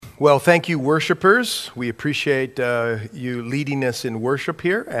Well, thank you, worshipers. We appreciate you leading us in worship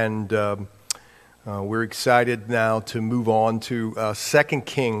here, and we're excited now to move on to 2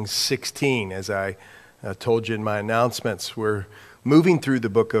 Kings 16. As I told you in my announcements, we're moving through the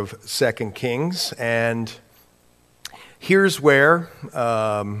book of 2 Kings, and here's where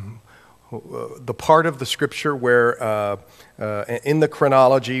the part of the scripture where, in the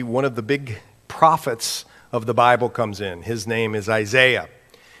chronology, one of the big prophets of the Bible comes in. His name is Isaiah.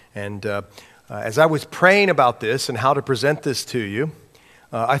 And as I was praying about this and how to present this to you,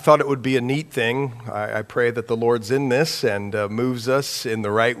 I thought it would be a neat thing. I pray that the Lord's in this and moves us in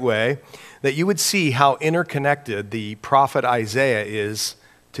the right way, that you would see how interconnected the prophet Isaiah is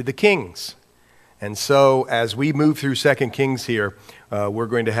to the kings. And so as we move through 2 Kings here, we're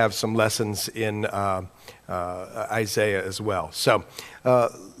going to have some lessons in Isaiah as well. So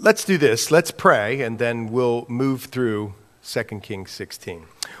let's do this. Let's pray, and then we'll move through 2 Kings 16.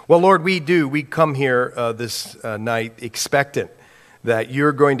 Well, Lord, we come here this night expectant that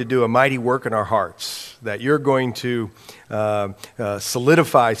you're going to do a mighty work in our hearts, that you're going to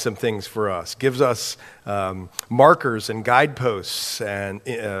solidify some things for us, gives us markers and guideposts and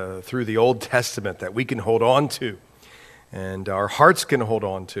through the Old Testament that we can hold on to and our hearts can hold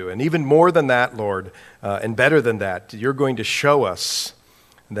on to. And even more than that, Lord, and better than that, you're going to show us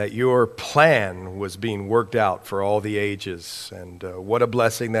that your plan was being worked out for all the ages. And what a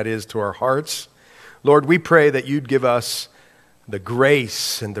blessing that is to our hearts. Lord, we pray that you'd give us the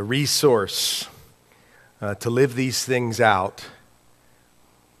grace and the resource to live these things out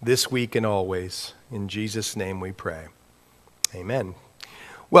this week and always. In Jesus' name we pray. Amen.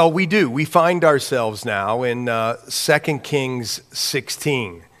 Well, we do. We find ourselves now in 2 Kings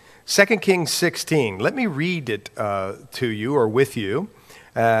 16. 2 Kings 16. Let me read it to you or with you.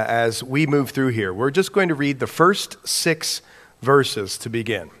 As we move through here. We're just going to read the first 6 verses to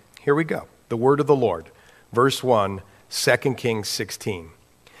begin. Here we go. The word of the Lord. Verse 1, 2 Kings 16.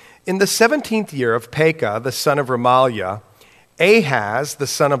 In the 17th year of Pekah, the son of Remaliah, Ahaz, the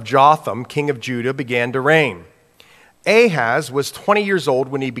son of Jotham, king of Judah, began to reign. Ahaz was 20 years old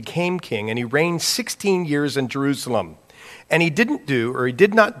when he became king, and he reigned 16 years in Jerusalem. And he did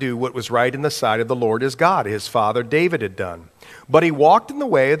not do what was right in the sight of the Lord his God, his father David had done. But he walked in the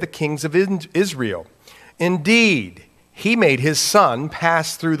way of the kings of Israel. Indeed, he made his son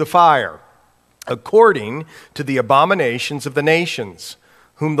pass through the fire, according to the abominations of the nations,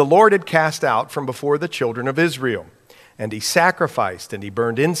 whom the Lord had cast out from before the children of Israel. And he sacrificed and he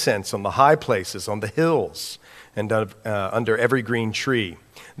burned incense on the high places, on the hills, and under every green tree.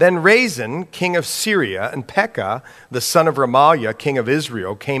 Then Rezin, king of Syria, and Pekah, the son of Remaliah, king of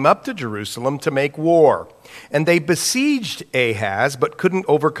Israel, came up to Jerusalem to make war. And they besieged Ahaz, but couldn't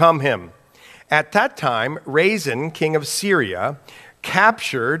overcome him. At that time, Rezin, king of Syria,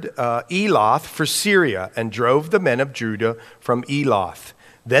 captured Elath for Syria and drove the men of Judah from Elath.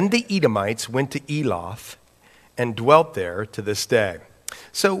 Then the Edomites went to Elath and dwelt there to this day.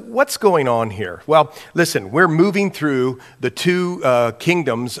 So what's going on here? Well, listen, we're moving through the 2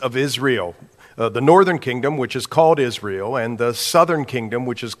 kingdoms of Israel. The northern kingdom, which is called Israel, and the southern kingdom,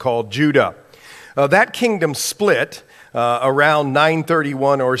 which is called Judah. That kingdom split around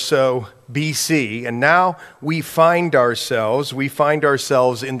 931 or so BC, and now we find ourselves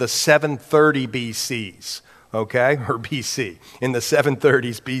in the 730 BCs. Okay, or BC, in the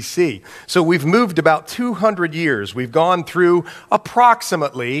 730s BC. So we've moved about 200 years. We've gone through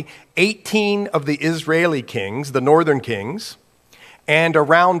approximately 18 of the Israeli kings, the northern kings, and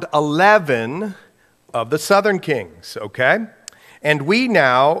around 11 of the southern kings, okay? And we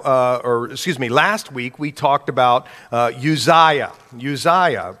now, last week we talked about Uzziah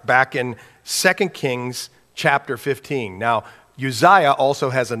back in 2 Kings chapter 15. Now, Uzziah also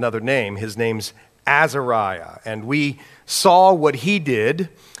has another name. His name's Azariah, and we saw what he did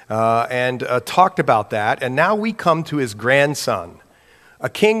and talked about that, and now we come to his grandson, a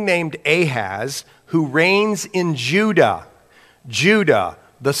king named Ahaz, who reigns in Judah,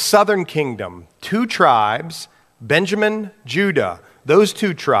 the southern kingdom, 2 tribes, Benjamin, Judah, those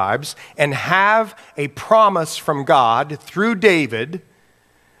 2 tribes, and have a promise from God through David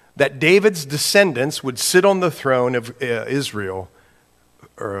that David's descendants would sit on the throne of Israel,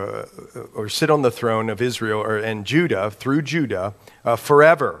 or sit on the throne of Israel and Judah, through Judah,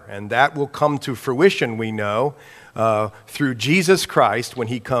 forever. And that will come to fruition, we know, through Jesus Christ when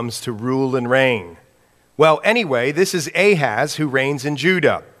he comes to rule and reign. Well, anyway, this is Ahaz who reigns in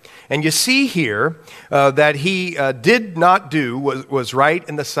Judah. And you see here that he did not do what was right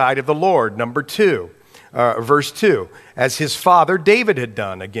in the sight of the Lord, number 2. verse 2, as his father David had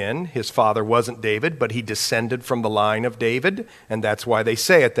done. Again, his father wasn't David, but he descended from the line of David, and that's why they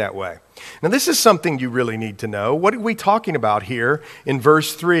say it that way. Now, this is something you really need to know. What are we talking about here in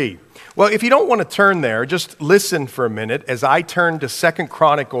verse 3? Well, if you don't want to turn there, just listen for a minute as I turn to 2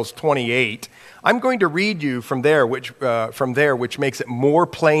 Chronicles 28. I'm going to read you from there, which makes it more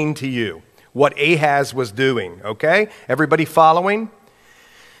plain to you what Ahaz was doing, okay? Everybody following?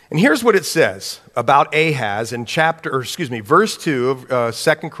 And here's what it says about Ahaz in verse 2 of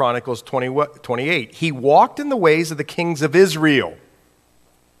 2 Chronicles 28. He walked in the ways of the kings of Israel,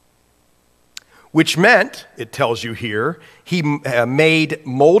 which meant, it tells you here, he made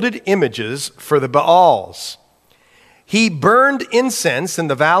molded images for the Baals. He burned incense in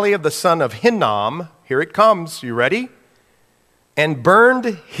the valley of the son of Hinnom. Here it comes. You ready? And burned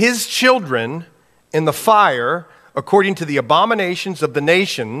his children in the fire according to the abominations of the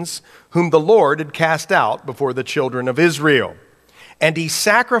nations whom the Lord had cast out before the children of Israel. And he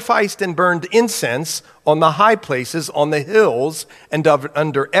sacrificed and burned incense on the high places, on the hills, and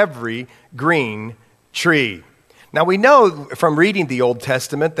under every green tree. Now, we know from reading the Old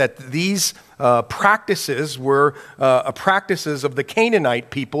Testament that these practices were practices of the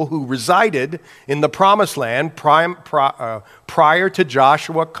Canaanite people who resided in the Promised Land prior to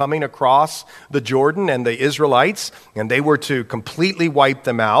Joshua coming across the Jordan and the Israelites, and they were to completely wipe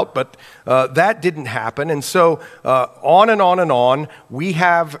them out, but that didn't happen. And so on and on and on, we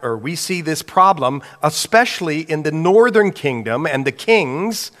see this problem, especially in the northern kingdom and the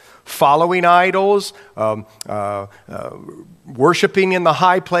kings following idols, worshiping in the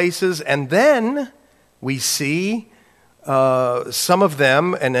high places, and then we see some of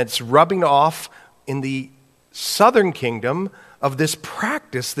them, and it's rubbing off in the southern kingdom of this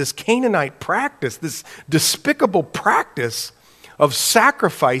practice, this Canaanite practice, this despicable practice of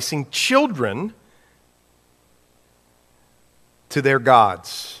sacrificing children to their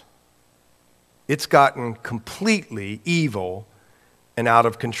gods. It's gotten completely evil and out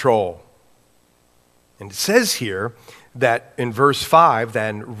of control. And it says here that in verse 5,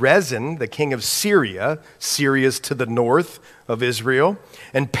 then Rezin, the king of Syria, Syria's to the north of Israel,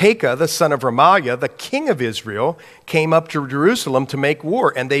 and Pekah, the son of Remaliah, the king of Israel, came up to Jerusalem to make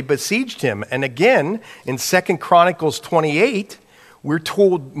war, and they besieged him. And again, in 2 Chronicles 28, we're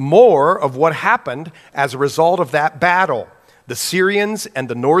told more of what happened as a result of that battle. The Syrians and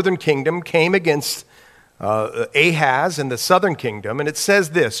the northern kingdom came against Ahaz in the southern kingdom, and it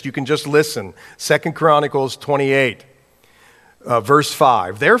says this. You can just listen. 2 Chronicles 28, verse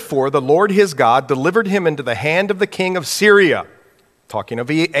 5. Therefore, the Lord his God delivered him into the hand of the king of Syria, talking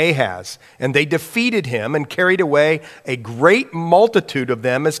of Ahaz, and they defeated him and carried away a great multitude of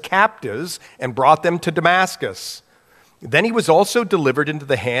them as captives and brought them to Damascus. Then he was also delivered into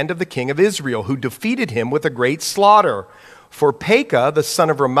the hand of the king of Israel, who defeated him with a great slaughter. For Pekah, the son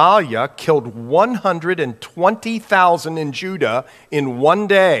of Remaliah, killed 120,000 in Judah in one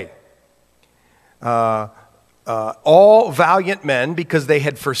day. All valiant men, because they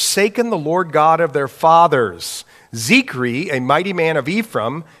had forsaken the Lord God of their fathers. Zichri, a mighty man of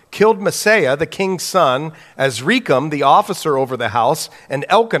Ephraim, killed Maaseiah, the king's son, Azrikam, the officer over the house, and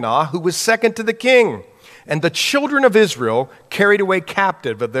Elkanah, who was second to the king. And the children of Israel carried away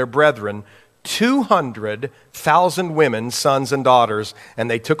captive of their brethren 200,000 women, sons, and daughters, and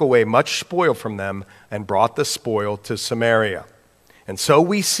they took away much spoil from them and brought the spoil to Samaria. And so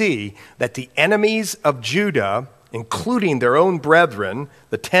we see that the enemies of Judah, including their own brethren,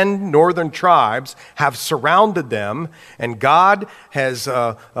 the 10 northern tribes, have surrounded them, and God has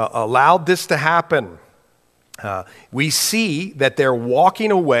allowed this to happen. We see that they're walking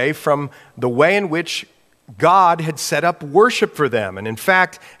away from the way in which God had set up worship for them, and in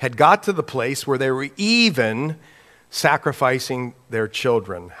fact had got to the place where they were even sacrificing their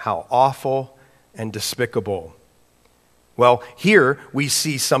children. How awful and despicable. Well, here we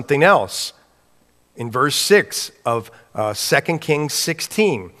see something else. In verse 6 of 2 Kings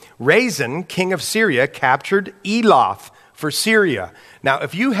 16, Rezin, king of Syria, captured Elath for Syria. Now,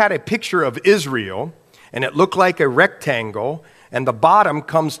 if you had a picture of Israel, and it looked like a rectangle, and the bottom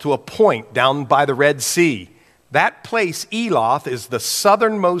comes to a point down by the Red Sea. That place, Elath, is the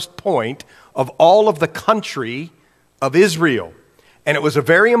southernmost point of all of the country of Israel. And it was a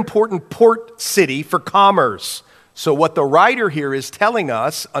very important port city for commerce. So what the writer here is telling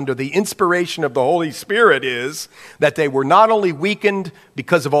us, under the inspiration of the Holy Spirit, is that they were not only weakened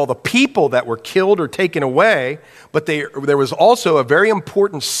because of all the people that were killed or taken away, but there was also a very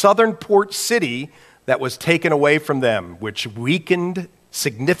important southern port city that was taken away from them, which weakened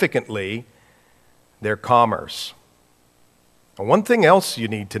significantly their commerce. And one thing else you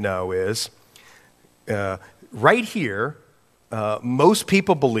need to know is right here, most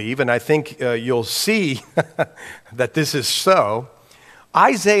people believe, and I think you'll see that this is so,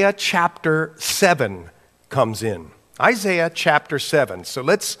 Isaiah chapter 7 comes in. Isaiah chapter 7. So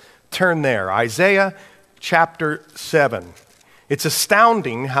let's turn there. Isaiah chapter 7. It's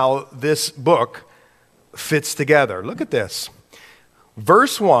astounding how this book fits together. Look at this.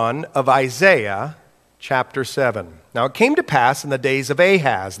 Verse 1 of Isaiah chapter 7. Now it came to pass in the days of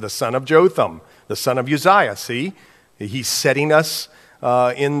Ahaz, the son of Jotham, the son of Uzziah. See, he's setting us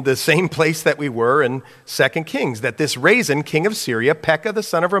in the same place that we were in 2 Kings, that this Rezin, king of Syria, Pekah, the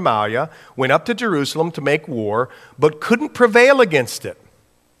son of Remaliah, went up to Jerusalem to make war, but couldn't prevail against it.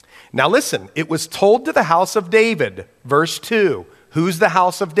 Now listen, it was told to the house of David, verse 2. Who's the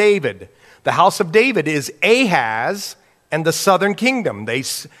house of David? The house of David is Ahaz and the southern kingdom.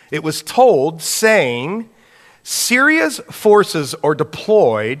 It was told, saying, Syria's forces are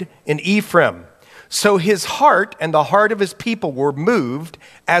deployed in Ephraim. So his heart and the heart of his people were moved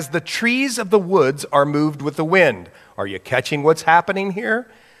as the trees of the woods are moved with the wind. Are you catching what's happening here?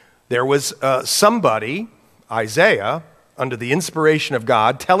 There was somebody, Isaiah, under the inspiration of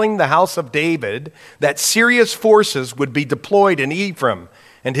God, telling the house of David that Syria's forces would be deployed in Ephraim,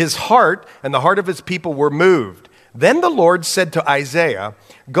 and his heart and the heart of his people were moved. Then the Lord said to Isaiah,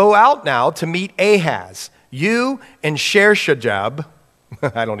 go out now to meet Ahaz, you and Sher-Shajab,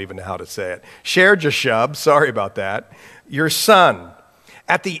 I don't even know how to say it, Sher-Jashub, sorry about that, your son,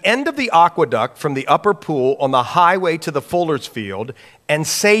 at the end of the aqueduct from the upper pool on the highway to the fuller's field, and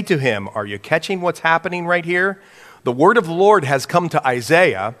say to him, are you catching what's happening right here? The word of the Lord has come to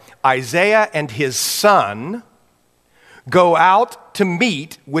Isaiah. Isaiah and his son go out to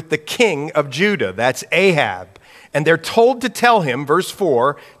meet with the king of Judah, that's Ahab. And they're told to tell him, verse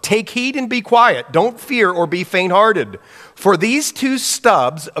 4, take heed and be quiet. Don't fear or be faint-hearted. For these two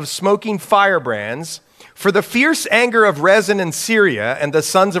stubs of smoking firebrands, for the fierce anger of Rezin and Syria and the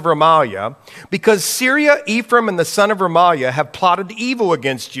sons of Remaliah, because Syria, Ephraim, and the son of Remaliah have plotted evil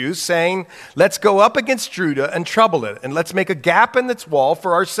against you, saying, let's go up against Judah and trouble it, and let's make a gap in its wall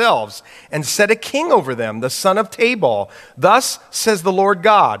for ourselves, and set a king over them, the son of Tabal. Thus says the Lord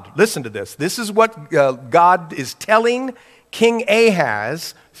God. Listen to this. This is what God is telling King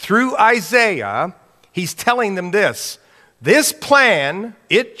Ahaz through Isaiah. He's telling them this. This plan,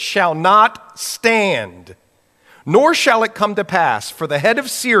 it shall not stand, nor shall it come to pass. For the head of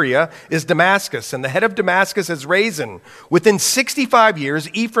Syria is Damascus, and the head of Damascus is Rezin. Within 65 years,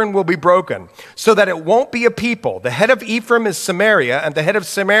 Ephraim will be broken, so that it won't be a people. The head of Ephraim is Samaria, and the head of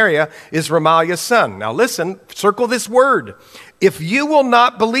Samaria is Remaliah's son. Now listen, circle this word. If you will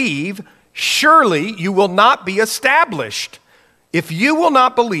not believe, surely you will not be established. If you will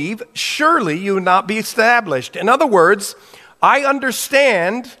not believe, surely you will not be established. In other words, I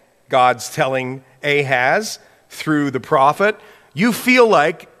understand, God's telling Ahaz through the prophet, you feel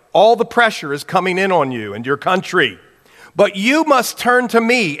like all the pressure is coming in on you and your country. But you must turn to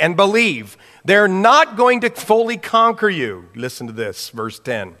me and believe. They're not going to fully conquer you. Listen to this, verse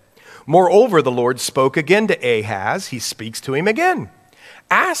 10. Moreover, the Lord spoke again to Ahaz. He speaks to him again.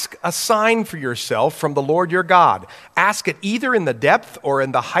 Ask a sign for yourself from the Lord your God. Ask it either in the depth or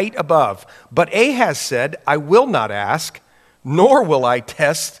in the height above. But Ahaz said, I will not ask, nor will I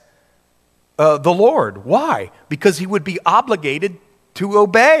test the Lord. Why? Because he would be obligated to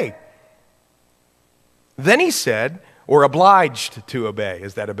obey. Then he said, or obliged to obey.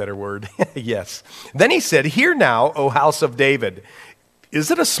 Is that a better word? Yes. Then he said, hear now, O house of David. Is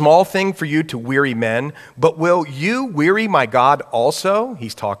it a small thing for you to weary men? But will you weary my God also?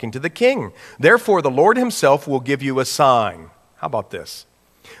 He's talking to the king. Therefore, the Lord himself will give you a sign. How about this?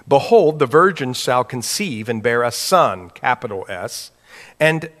 Behold, the virgin shall conceive and bear a son, capital S,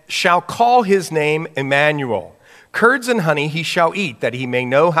 and shall call his name Emmanuel. Curds and honey he shall eat, that he may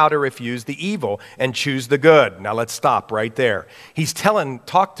know how to refuse the evil and choose the good. Now let's stop right there. He's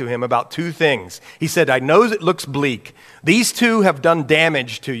talk to him about two things. He said, I know it looks bleak. These two have done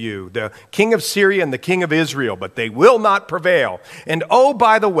damage to you, the king of Syria and the king of Israel, but they will not prevail. And oh,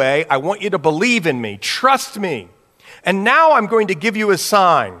 by the way, I want you to believe in me, trust me. And now I'm going to give you a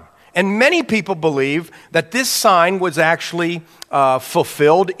sign. And many people believe that this sign was actually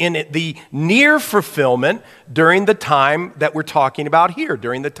fulfilled in the near fulfillment during the time that we're talking about here,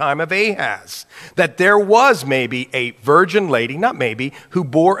 during the time of Ahaz. That there was maybe a virgin lady, not maybe, who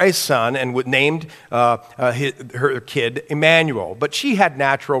bore a son and named her kid Emmanuel. But she had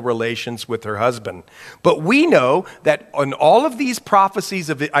natural relations with her husband. But we know that on all of these prophecies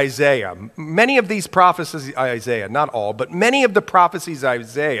of Isaiah, many of these prophecies of Isaiah, not all, but many of the prophecies of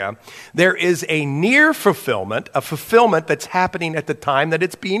Isaiah, there is a near fulfillment, a fulfillment that's happening at the time that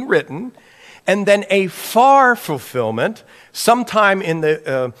it's being written, and then a far fulfillment sometime in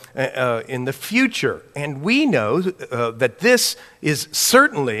the future. And we know that this is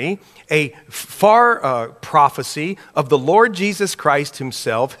certainly a far prophecy of the Lord Jesus Christ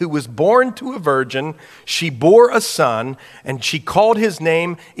himself, who was born to a virgin. She bore a son, and she called his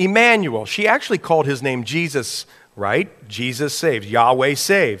name Emmanuel. She actually called his name Jesus, right? Jesus saves, Yahweh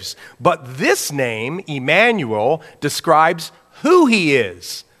saves. But this name, Emmanuel, describes who he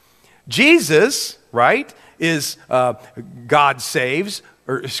is. Jesus, right, is God saves,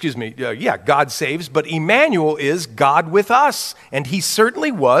 God saves, but Emmanuel is God with us, and he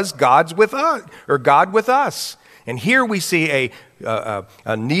certainly was God with us. And here we see a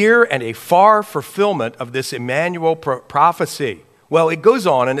near and a far fulfillment of this Emmanuel prophecy. Well, it goes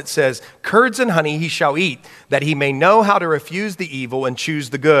on and it says, curds and honey he shall eat, that he may know how to refuse the evil and choose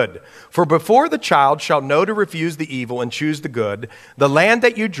the good. For before the child shall know to refuse the evil and choose the good, the land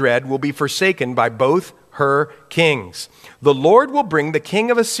that you dread will be forsaken by both her kings. The Lord will bring the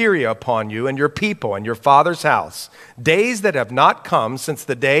king of Assyria upon you and your people and your father's house, days that have not come since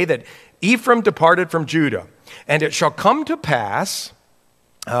the day that Ephraim departed from Judah. And it shall come to pass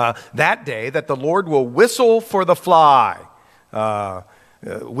that day that the Lord will whistle for the fly.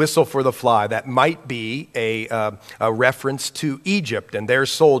 Whistle for the fly. That might be a reference to Egypt and their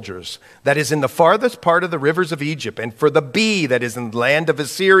soldiers. That is in the farthest part of the rivers of Egypt, and for the bee that is in the land of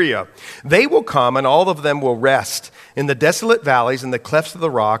Assyria. They will come, and all of them will rest in the desolate valleys and the clefts of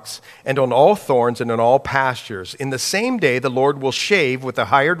the rocks, and on all thorns and on all pastures. In the same day the Lord will shave with a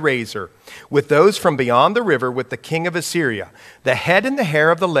hired razor, with those from beyond the river, with the king of Assyria, the head and the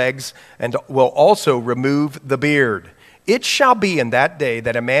hair of the legs, and will also remove the beard. It shall be in that day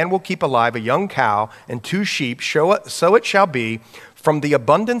that a man will keep alive a young cow and 2 sheep, so it shall be from the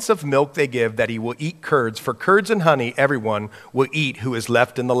abundance of milk they give that he will eat curds. For curds and honey everyone will eat who is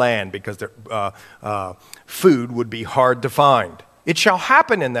left in the land, because their food would be hard to find. It shall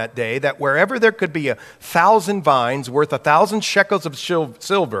happen in that day that wherever there could be 1,000 vines worth 1,000 shekels of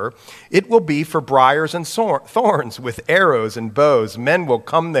silver, it will be for briars and thorns with arrows and bows. Men will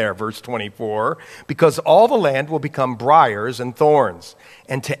come there, verse 24, because all the land will become briars and thorns.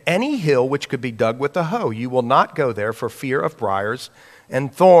 And to any hill which could be dug with a hoe, you will not go there for fear of briars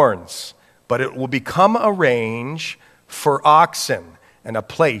and thorns, but it will become a range for oxen and a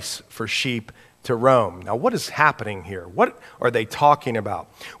place for sheep to roam. Now, what is happening here? What are they talking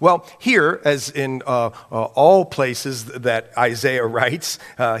about? Well, here, as in all places that Isaiah writes,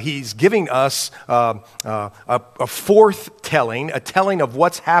 he's giving us a fourth telling, a telling of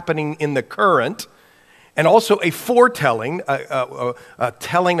what's happening in the current, and also a foretelling, a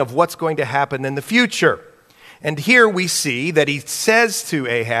telling of what's going to happen in the future. And here we see that he says to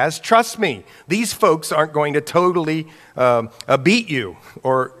Ahaz, trust me, these folks aren't going to totally beat you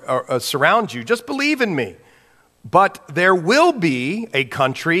or surround you. Just believe in me. But there will be a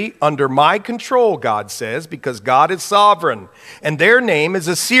country under my control, God says, because God is sovereign. And their name is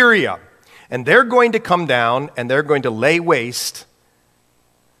Assyria. And they're going to come down and they're going to lay waste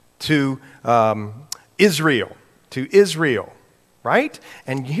to Israel, right?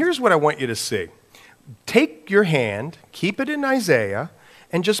 And here's what I want you to see. Take your hand, keep it in Isaiah,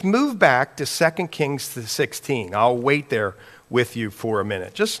 and just move back to 2 Kings 16. I'll wait there with you for a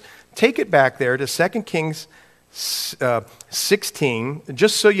minute. Just take it back there to 2 Kings 16,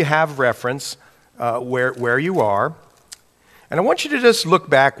 just so you have reference where you are. And I want you to just look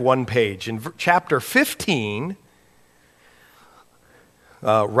back one page. In chapter 15,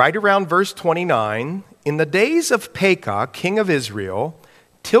 right around verse 29, in the days of Pekah, king of Israel,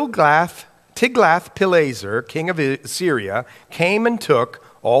 Tiglath-Pileser, king of Assyria, came and took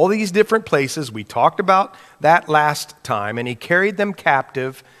all these different places. We talked about that last time, and he carried them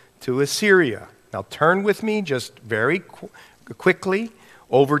captive to Assyria. Now turn with me just very quickly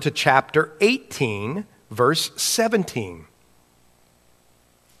over to chapter 18, verse 17.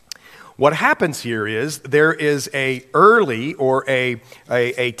 What happens here is there is a early or a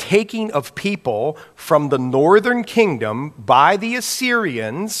taking of people from the northern kingdom by the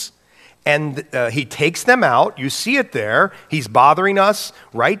Assyrians, and he takes them out. You see it there. He's bothering us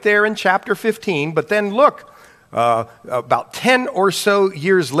right there in chapter 15. But then look, about 10 or so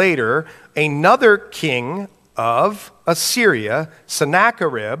years later, another king of Assyria,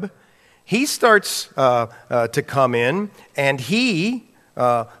 Sennacherib, he starts to come in, and he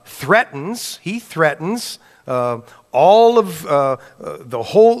threatens all of the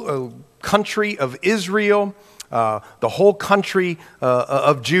whole country of Israel, the whole country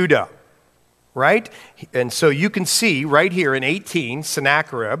of Judah. right? And so you can see right here in 18,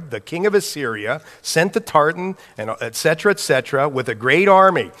 Sennacherib, the king of Assyria, sent the Tartan, and et cetera, with a great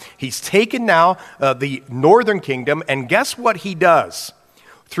army. He's taken now the northern kingdom, and guess what he does?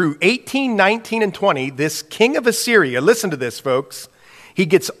 Through 18, 19, and 20, this king of Assyria, listen to this, folks, he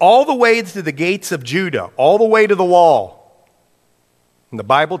gets all the way to the gates of Judah, all the way to the wall. And the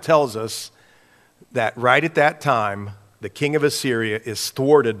Bible tells us that right at that time, the king of Assyria is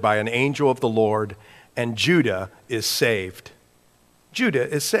thwarted by an angel of the Lord, and Judah is saved. Judah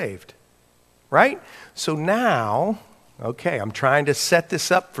is saved, right? So now, okay, I'm trying to set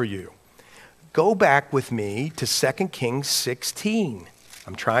this up for you. Go back with me to 2 Kings 16.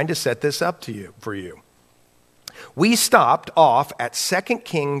 I'm trying to set this up for you. We stopped off at 2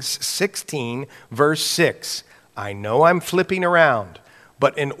 Kings 16, verse 6. I know I'm flipping around,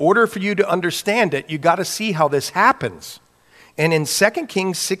 but in order for you to understand it, you got to see how this happens. And in 2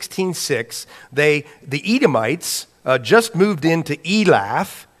 Kings 16:6, the Edomites just moved into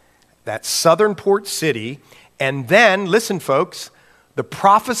Elath, that southern port city, and then, listen folks, the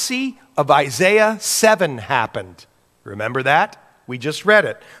prophecy of Isaiah 7 happened. Remember that? We just read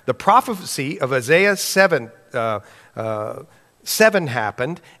it. The prophecy of Isaiah 7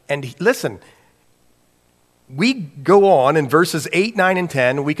 happened, and listen, we go on in verses 8, 9, and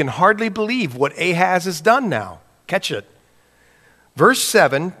 10. We can hardly believe what Ahaz has done now. Catch it. Verse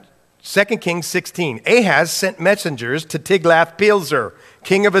 7, 2 Kings 16. Ahaz sent messengers to Tiglath-Pileser,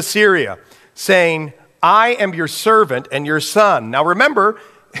 king of Assyria, saying, I am your servant and your son. Now remember,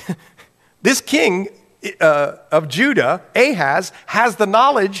 this king of Judah, Ahaz, has the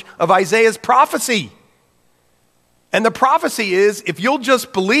knowledge of Isaiah's prophecy. And the prophecy is, if you'll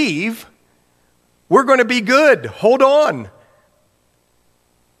just believe, we're going to be good. Hold on.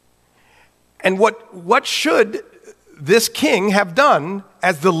 And what should this king have done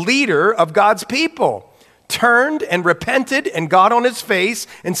as the leader of God's people? Turned and repented and got on his face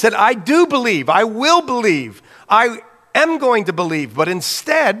and said, I do believe. I will believe. I am going to believe. But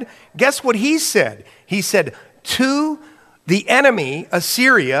instead, guess what he said? He said, to the enemy,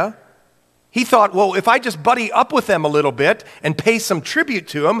 Assyria, he thought, well, if I just buddy up with them a little bit and pay some tribute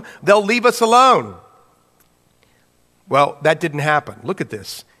to them, they'll leave us alone. Well, that didn't happen. Look at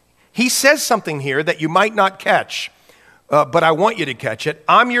this. He says something here that you might not catch, but I want you to catch it.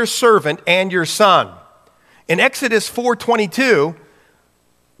 I'm your servant and your son. In Exodus 4:22,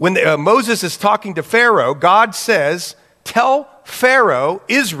 when Moses is talking to Pharaoh, God says, tell Pharaoh,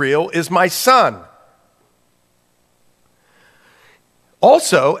 Israel is my son.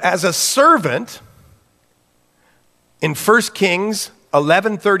 Also, as a servant, in 1 Kings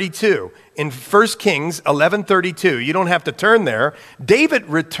 11:32, in 1 Kings 11:32, you don't have to turn there, David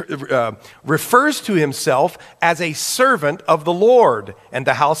refers to himself as a servant of the Lord and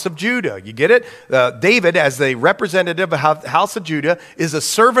the house of Judah. You get it? David, as the representative of the house of Judah, is a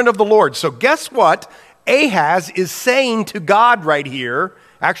servant of the Lord. So guess what Ahaz is saying to God right here?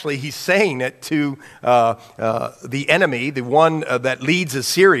 Actually, he's saying it to the enemy, the one that leads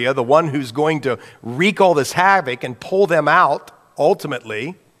Assyria, the one who's going to wreak all this havoc and pull them out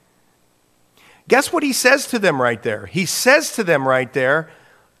ultimately. Guess what he says to them right there? He says to them right there,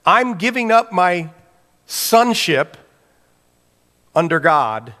 I'm giving up my sonship under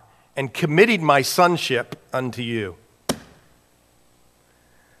God and committing my sonship unto you.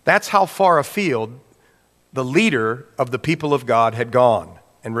 That's how far afield the leader of the people of God had gone.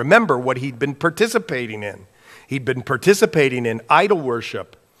 And remember what he'd been participating in. He'd been participating in idol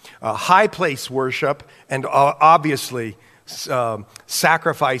worship, high place worship, and obviously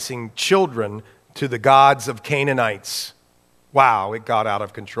sacrificing children to the gods of Canaanites. Wow, it got out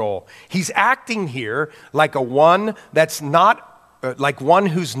of control. He's acting here like one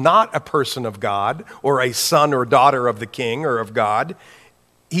who's not a person of God or a son or daughter of the king or of God.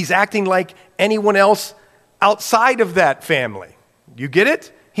 He's acting like anyone else outside of that family. You get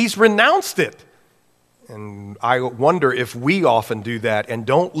it? He's renounced it. And I wonder if we often do that and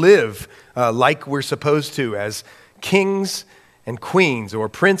don't live like we're supposed to as kings and queens or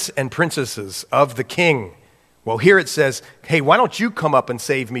prince and princesses of the king. Well, here it says, hey, why don't you come up and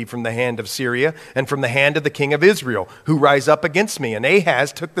save me from the hand of Syria and from the hand of the king of Israel, who rise up against me? And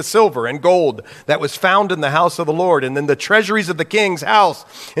Ahaz took the silver and gold that was found in the house of the Lord and then the treasuries of the king's house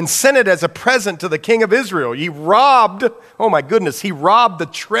and sent it as a present to the king of Israel. He robbed the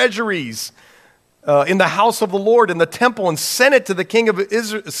treasuries in the house of the Lord in the temple and sent it to the king of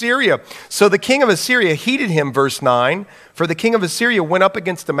Assyria. So the king of Assyria heeded him, verse 9, for the king of Assyria went up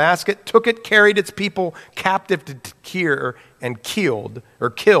against Damascus, took it, carried its people captive to Kir, and killed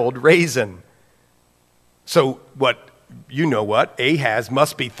Rezin. So what you know what, Ahaz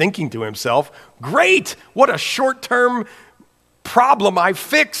must be thinking to himself, great, what a short-term problem I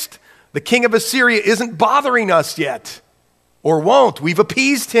fixed. The king of Assyria isn't bothering us yet, or won't. We've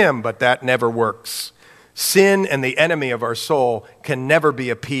appeased him, but that never works. Sin and the enemy of our soul can never be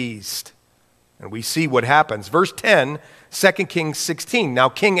appeased. And we see what happens. Verse 10, 2 Kings 16. Now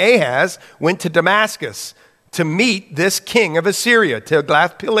King Ahaz went to Damascus to meet this king of Assyria,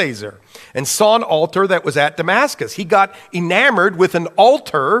 Tiglath-Pileser, and saw an altar that was at Damascus. He got enamored with an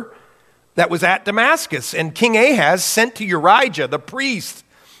altar that was at Damascus. And King Ahaz sent to Urijah, the priest,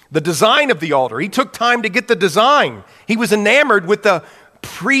 the design of the altar. He took time to get the design. He was enamored with the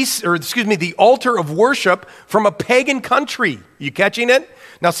the altar of worship from a pagan country. You catching it?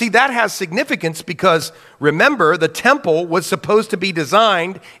 Now see, that has significance because remember, the temple was supposed to be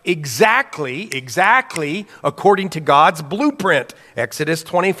designed exactly according to God's blueprint. Exodus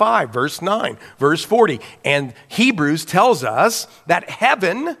 25, verse 9, verse 40. And Hebrews tells us that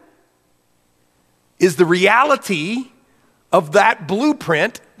heaven is the reality of that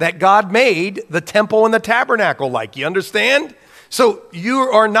blueprint that God made the temple and the tabernacle like. You understand? So you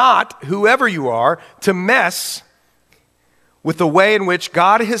are not, whoever you are, to mess with the way in which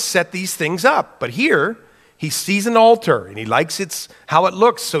God has set these things up. But here, he sees an altar and he likes how it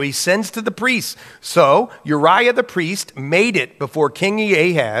looks, so he sends to the priests. So Uriah the priest made it before King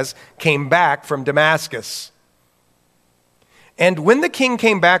Ahaz came back from Damascus. And when the king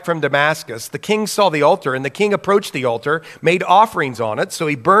came back from Damascus, the king saw the altar, and the king approached the altar, made offerings on it. So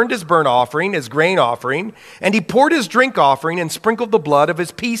he burned his burnt offering, his grain offering, and he poured his drink offering and sprinkled the blood of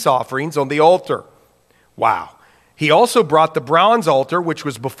his peace offerings on the altar. Wow. He also brought the bronze altar, which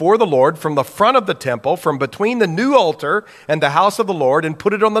was before the Lord, from the front of the temple, from between the new altar and the house of the Lord, and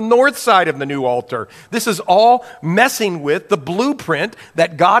put it on the north side of the new altar. This is all messing with the blueprint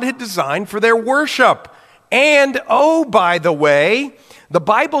that God had designed for their worship. And, oh, by the way, the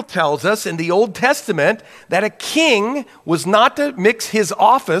Bible tells us in the Old Testament that a king was not to mix his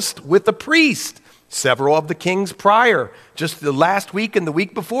office with the priest. Several of the kings prior, just the last week and the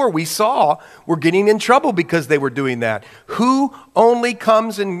week before, we saw were getting in trouble because they were doing that. Who only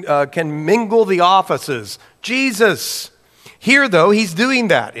comes and can mingle the offices? Jesus. Here, though, he's doing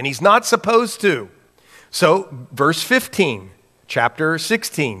that, and he's not supposed to. So, verse 15. Chapter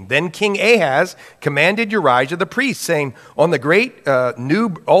 16, then King Ahaz commanded Urijah the priest, saying, on the great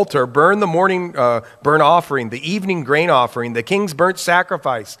new altar, burn the morning burnt offering, the evening grain offering, the king's burnt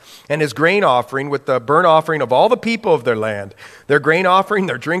sacrifice, and his grain offering with the burnt offering of all the people of their land, their grain offering,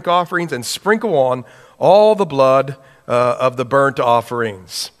 their drink offerings, and sprinkle on all the blood of the burnt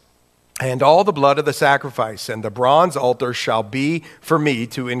offerings. And all the blood of the sacrifice, and the bronze altar shall be for me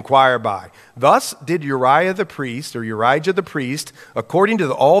to inquire by. Thus did Urijah the priest, according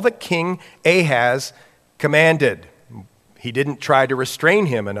to all that King Ahaz commanded. He didn't try to restrain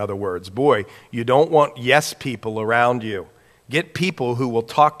him, in other words. Boy, you don't want yes people around you. Get people who will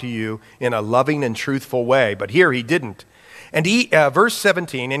talk to you in a loving and truthful way. But here he didn't. And verse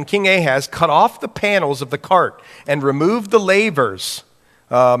 17, and King Ahaz cut off the panels of the cart and removed the lavers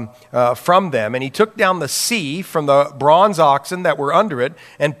from them, and he took down the sea from the bronze oxen that were under it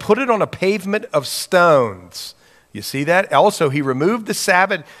and put it on a pavement of stones. You see that? Also, he removed the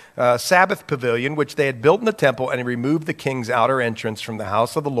Sabbath pavilion which they had built in the temple, and he removed the king's outer entrance from the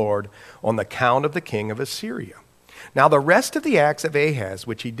house of the Lord on the count of the king of Assyria. Now, the rest of the acts of Ahaz,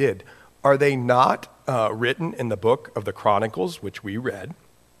 which he did, are they not written in the book of the Chronicles, which we read,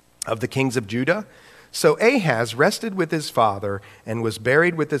 of the kings of Judah? So Ahaz rested with his father and was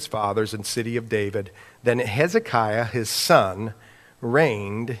buried with his fathers in the city of David. Then Hezekiah, his son,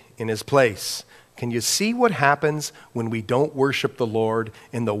 reigned in his place. Can you see what happens when we don't worship the Lord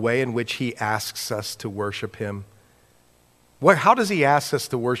in the way in which he asks us to worship him? How does he ask us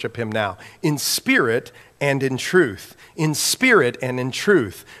to worship him now? In spirit and in truth. In spirit and in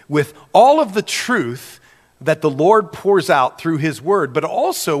truth. With all of the truth that the Lord pours out through his word, but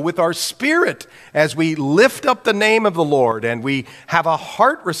also with our spirit as we lift up the name of the Lord and we have a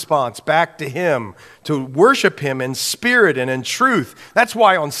heart response back to him to worship him in spirit and in truth. That's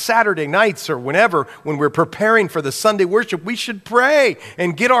why on Saturday nights or whenever, when we're preparing for the Sunday worship, we should pray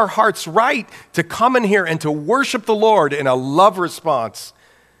and get our hearts right to come in here and to worship the Lord in a love response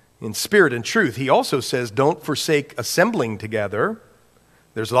in spirit and truth. He also says, don't forsake assembling together.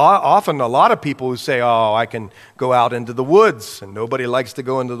 There's often a lot of people who say, oh, I can go out into the woods, and nobody likes to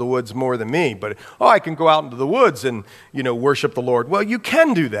go into the woods more than me, but, oh, I can go out into the woods and, worship the Lord. Well, you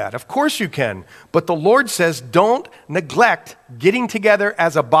can do that. Of course you can. But the Lord says, don't neglect getting together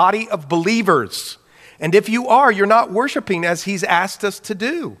as a body of believers. And if you are, you're not worshiping as he's asked us to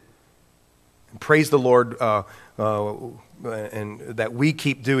do. Praise the Lord, and that we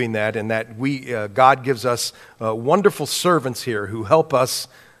keep doing that, and that God gives us wonderful servants here who help us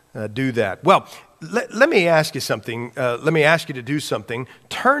do that. Well, let me ask you something. Let me ask you to do something.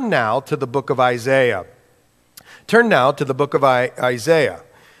 Turn now to the book of Isaiah. Turn now to the book of Isaiah.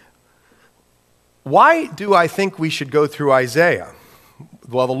 Why do I think we should go through Isaiah?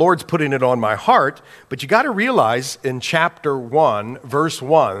 Well, the Lord's putting it on my heart, but you got to realize in chapter 1, verse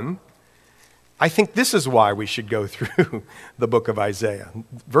 1, I think this is why we should go through the book of Isaiah.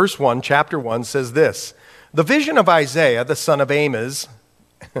 Verse 1, chapter 1 says this: "The vision of Isaiah, the son of Amos,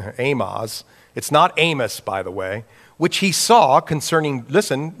 it's not Amos, by the way, which he saw concerning,"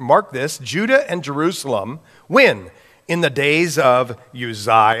 listen, mark this, "Judah and Jerusalem, when? In the days of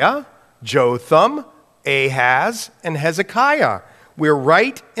Uzziah, Jotham, Ahaz, and Hezekiah." We're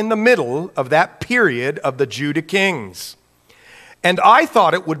right in the middle of that period of the Judah kings. And I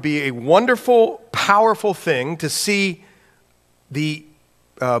thought it would be a wonderful, powerful thing to see the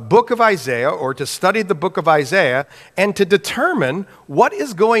book of Isaiah, or to study the book of Isaiah, and to determine what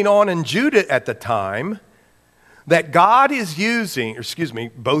is going on in Judah at the time that God is using,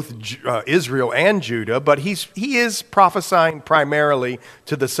 both Israel and Judah, but he is prophesying primarily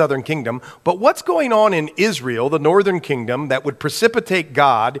to the southern kingdom. But what's going on in Israel, the northern kingdom, that would precipitate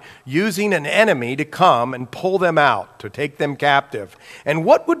God using an enemy to come and pull them out, to take them captive? And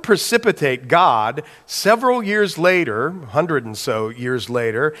what would precipitate God several years later, 100 and so years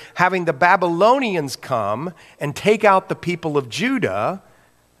later, having the Babylonians come and take out the people of Judah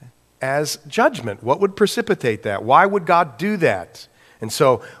as judgment? What would precipitate that? Why would God do that? And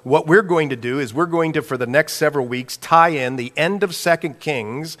so what we're going to do is we're going to, for the next several weeks, tie in the end of 2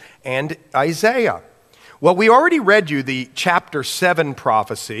 Kings and Isaiah. Well, we already read you the chapter 7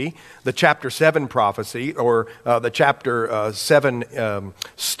 prophecy, or the chapter 7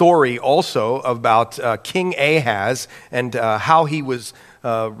 story also about King Ahaz and how he was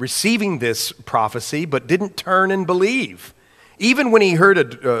receiving this prophecy but didn't turn and believe. Even when he heard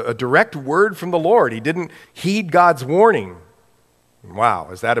a direct word from the Lord, he didn't heed God's warning. Wow,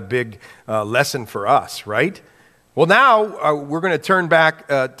 is that a big lesson for us, right? Well, now we're going to turn back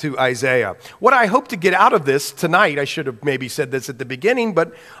to Isaiah. What I hope to get out of this tonight, I should have maybe said this at the beginning,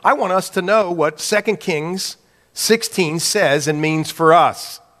 but I want us to know what 2 Kings 16 says and means for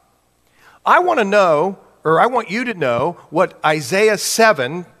us. I want you to know what Isaiah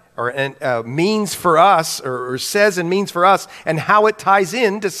 7 means for us, or says and means for us, and how it ties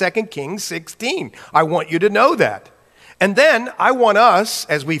into 2 Kings 16. I want you to know that. And then I want us,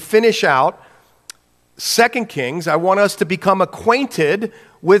 as we finish out 2 Kings, I want us to become acquainted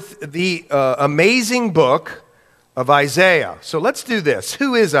with the amazing book of Isaiah. So let's do this.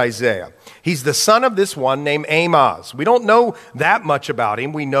 Who is Isaiah? He's the son of this one named Amos. We don't know that much about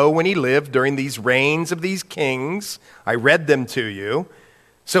him. We know when he lived during these reigns of these kings. I read them to you.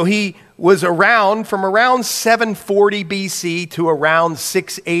 So he was around from around 740 BC to around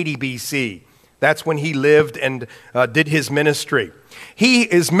 680 BC. That's when he lived and did his ministry. He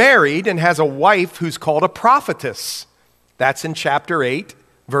is married and has a wife who's called a prophetess. That's in chapter 8,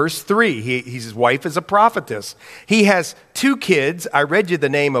 verse 3. His wife is a prophetess. He has 2 kids. I read you the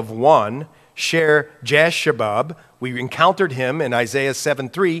name of one, Sher-Jeshubab. We encountered him in Isaiah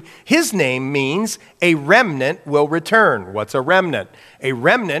 7:3. His name means a remnant will return. What's a remnant? A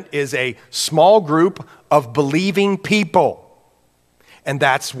remnant is a small group of believing people. And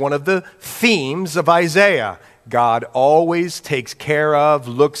that's one of the themes of Isaiah. God always takes care of,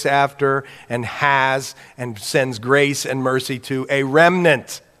 looks after, and has, and sends grace and mercy to a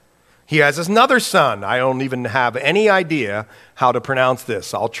remnant. He has another son. I don't even have any idea how to pronounce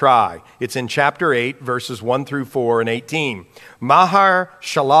this. I'll try. It's in chapter 8, verses 1 through 4 and 18.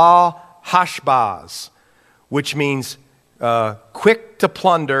 Mahar-shalal-hash-baz, which means quick to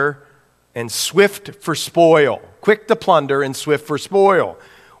plunder and swift for spoil. Quick to plunder and swift for spoil.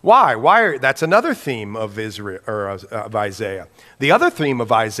 Why? That's another theme of Israel, or of Isaiah. The other theme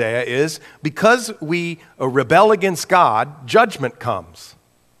of Isaiah is because we rebel against God, judgment comes.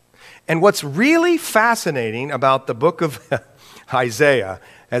 And what's really fascinating about the book of Isaiah,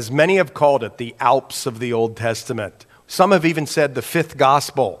 as many have called it, the Alps of the Old Testament. Some have even said the 5th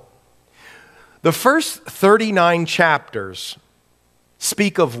gospel. The first 39 chapters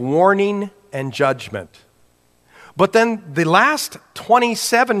speak of warning and judgment. But then the last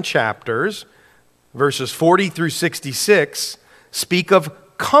 27 chapters, verses 40 through 66, speak of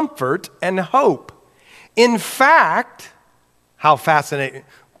comfort and hope. In fact, how fascinating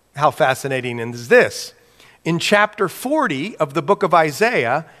is this? In chapter 40 of the book of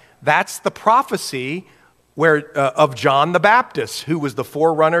Isaiah, that's the prophecy of John the Baptist, who was the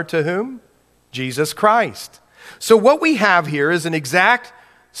forerunner to whom? Jesus Christ. So what we have here is an exact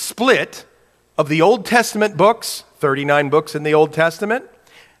split of the Old Testament books, 39 books in the Old Testament,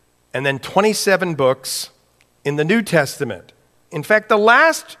 and then 27 books in the New Testament. In fact, the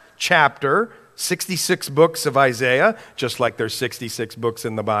last chapter, 66 books of Isaiah, just like there's 66 books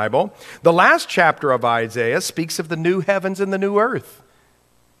in the Bible, the last chapter of Isaiah speaks of the new heavens and the new earth.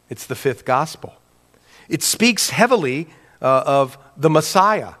 It's the fifth gospel. It speaks heavily of the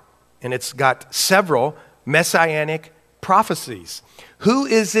Messiah, and it's got several messianic prophecies. Who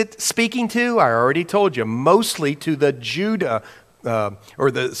is it speaking to? I already told you, mostly to the Judah,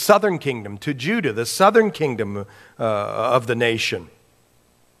 or the southern kingdom, to Judah, the southern kingdom of the nation.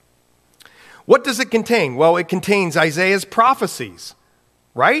 What does it contain? Well, it contains Isaiah's prophecies,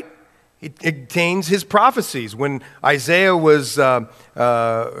 right? It contains his prophecies. When Isaiah was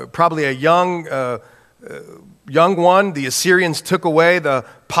probably a young one, the Assyrians took away the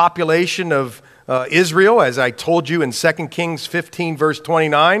population of Israel, as I told you in 2 Kings 15, verse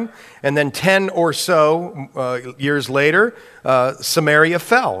 29. And then 10 or so years later, Samaria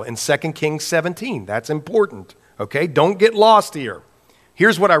fell in 2 Kings 17. That's important, okay? Don't get lost here.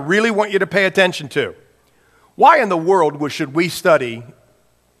 Here's what I really want you to pay attention to. Why in the world should we study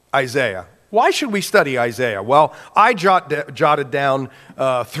Isaiah? Why should we study Isaiah? Well, I jotted down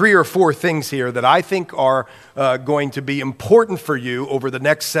 3 or 4 things here that I think are going to be important for you over the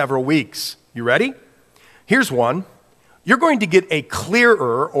next several weeks. You ready? Here's one. You're going to get a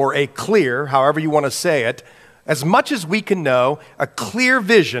clearer, or a clear, however you want to say it, as much as we can know, a clear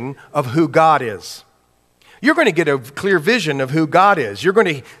vision of who God is. You're going to get a clear vision of who God is. You're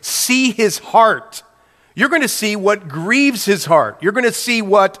going to see his heart. You're going to see what grieves his heart. You're going to see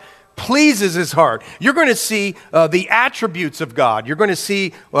what pleases his heart. You're going to see the attributes of God. You're going to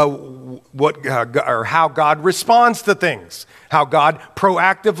see how God responds to things, how God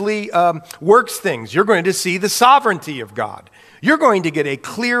proactively works things. You're going to see the sovereignty of God. You're going to get a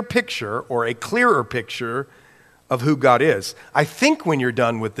clear picture, or a clearer picture, of who God is. I think when you're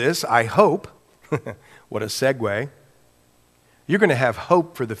done with this, I hope, what a segue, you're going to have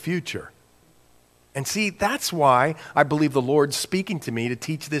hope for the future. And see, that's why I believe the Lord's speaking to me to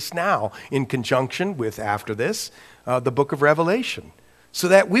teach this now in conjunction with, after this, the book of Revelation. So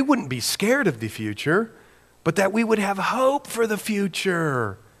that we wouldn't be scared of the future, but that we would have hope for the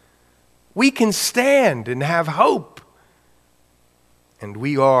future. We can stand and have hope. And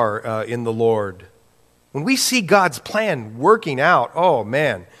we are in the Lord. When we see God's plan working out, oh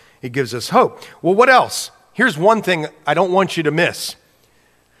man, it gives us hope. Well, what else? Here's one thing I don't want you to miss.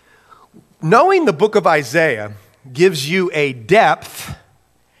 Knowing the book of Isaiah gives you a depth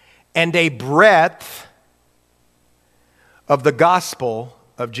and a breadth of the gospel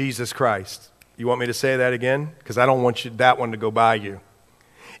of Jesus Christ. You want me to say that again? Because I don't want that one to go by you.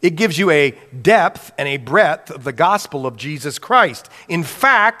 It gives you a depth and a breadth of the gospel of Jesus Christ. In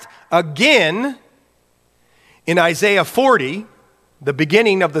fact, again, in Isaiah 40, the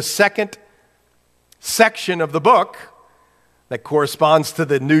beginning of the second section of the book that corresponds to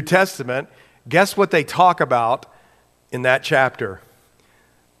the New Testament, guess what they talk about in that chapter?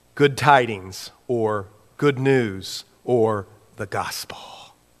 Good tidings, or good news, or the gospel.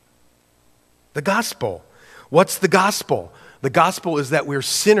 The gospel. What's the gospel? The gospel is that we're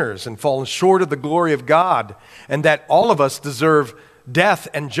sinners and fallen short of the glory of God, and that all of us deserve death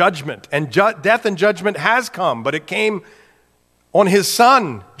and judgment. And death and judgment has come, but it came on his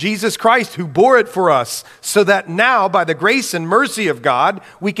Son, Jesus Christ, who bore it for us, so that now, by the grace and mercy of God,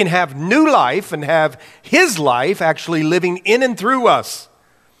 we can have new life and have his life actually living in and through us,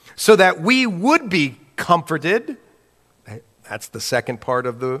 so that we would be comforted. That's the second part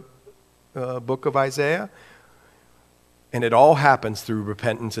of the book of Isaiah. And it all happens through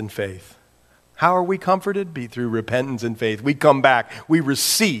repentance and faith. How are we comforted? Be through repentance and faith. We come back. We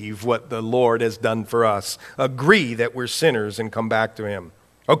receive what the Lord has done for us. Agree that we're sinners and come back to him.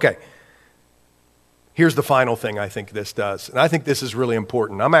 Okay. Here's the final thing I think this does. And I think this is really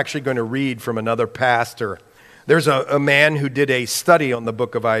important. I'm actually going to read from another pastor. There's a man who did a study on the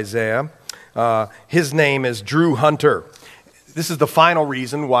book of Isaiah. His name is Drew Hunter. This is the final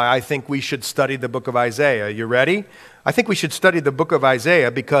reason why I think we should study the book of Isaiah. You ready? I think we should study the book of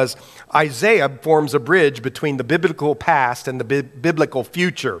Isaiah because Isaiah forms a bridge between the biblical past and the biblical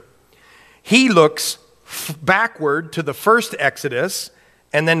future. He looks backward to the first Exodus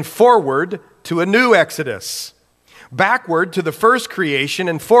and then forward to a new Exodus. Backward to the first creation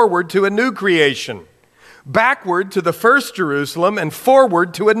and forward to a new creation. Backward to the first Jerusalem and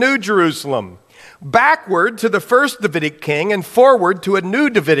forward to a new Jerusalem. Backward to the first Davidic king and forward to a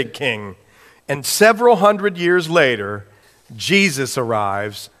new Davidic king. And several hundred years later, Jesus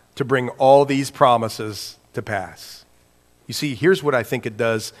arrives, to bring all these promises to pass. You see, here's what I think it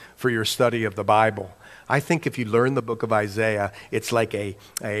does for your study of the Bible. I think if you learn the book of Isaiah, it's like a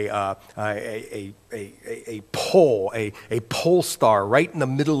pole star right in the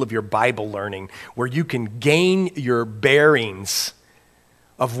middle of your Bible learning, where you can gain your bearings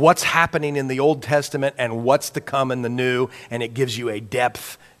of what's happening in the Old Testament and what's to come in the New, and it gives you a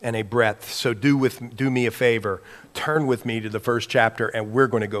depth and a breadth. So do me a favor, turn with me to the first chapter, and we're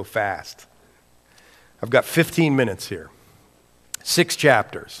going to go fast. I've got 15 minutes here. 6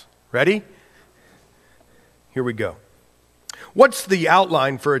 chapters. Ready? Here we go. What's the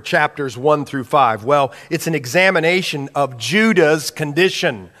outline for chapters 1 through 5? Well, it's an examination of Judah's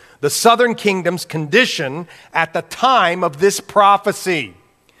condition, the southern kingdom's condition at the time of this prophecy.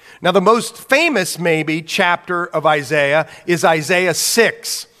 Now, the most famous, maybe, chapter of Isaiah is Isaiah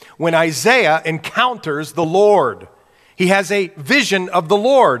 6, when Isaiah encounters the Lord. He has a vision of the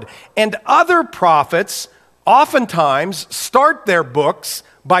Lord. And other prophets oftentimes start their books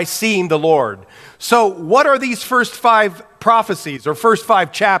by seeing the Lord. So what are these first 5 prophecies, or first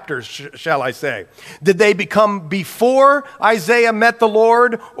 5 chapters, shall I say? Did they become before Isaiah met the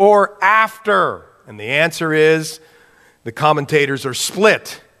Lord or after? And the answer is, the commentators are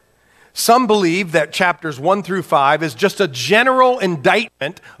split. Some believe that chapters 1 through 5 is just a general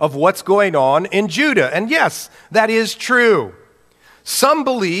indictment of what's going on in Judah. And yes, that is true. Some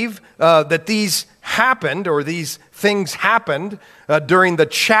believe that these happened, or these things happened during the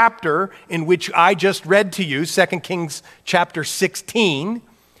chapter in which I just read to you, 2 Kings chapter 16,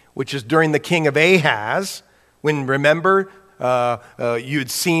 which is during the king of Ahaz, when, remember,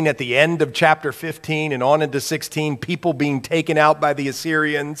 you'd seen at the end of chapter 15 and on into 16, people being taken out by the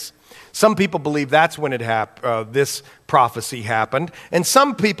Assyrians. Some people believe that's when this prophecy happened. And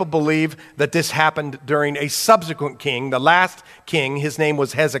some people believe that this happened during a subsequent king, the last king. His name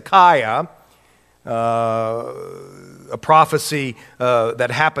was Hezekiah, a prophecy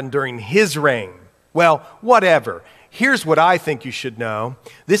that happened during his reign. Well, whatever. Here's what I think you should know.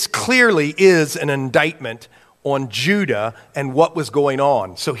 This clearly is an indictment on Judah and what was going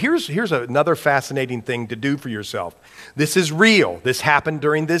on. So here's another fascinating thing to do for yourself. This is real. This happened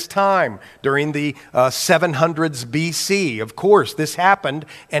during this time, during the 700s BC. Of course, this happened,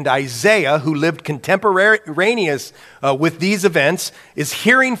 and Isaiah, who lived contemporaneous with these events, is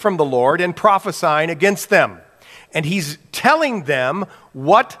hearing from the Lord and prophesying against them. And he's telling them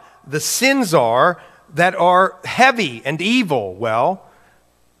what the sins are that are heavy and evil. Well,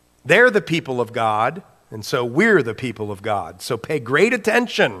 they're the people of God. And so we're the people of God. So pay great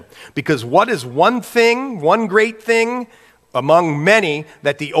attention, because what is one great thing among many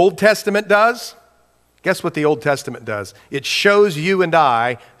that the Old Testament does? Guess what the Old Testament does? It shows you and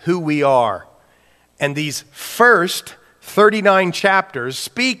I who we are. And these first 39 chapters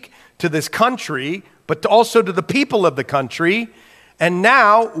speak to this country, but also to the people of the country. And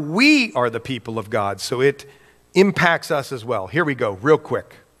now we are the people of God. So it impacts us as well. Here we go, real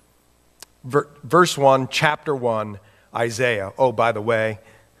quick. Verse 1, chapter 1, Isaiah. Oh, by the way,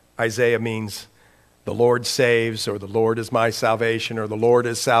 Isaiah means the Lord saves, or the Lord is my salvation, or the Lord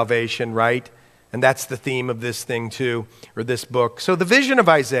is salvation, right? And that's the theme of this thing too, or this book. So the vision of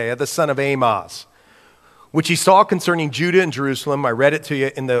Isaiah, the son of Amoz, which he saw concerning Judah and Jerusalem, I read it to you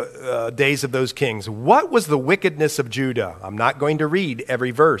in the days of those kings. What was the wickedness of Judah? I'm not going to read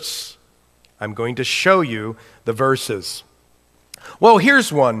every verse. I'm going to show you the verses. Well,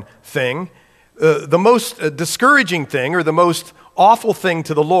 here's one thing. The most discouraging thing, or the most awful thing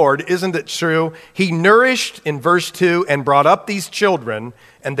to the Lord, isn't it true? He nourished, in verse 2, and brought up these children,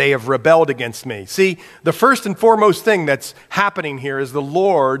 and they have rebelled against me. See, the first and foremost thing that's happening here is the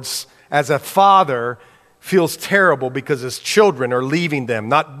Lord's, as a father, feels terrible because his children are leaving them,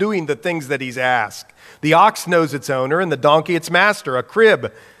 not doing the things that he's asked. The ox knows its owner, and the donkey its master, a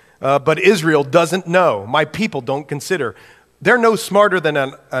crib. But Israel doesn't know. My people don't consider. They're no smarter than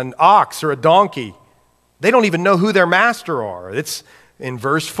an ox or a donkey. They don't even know who their master are. It's in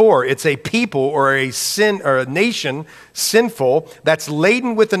verse 4. It's a people or a nation sinful that's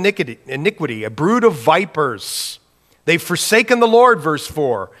laden with iniquity, a brood of vipers. They've forsaken the Lord, verse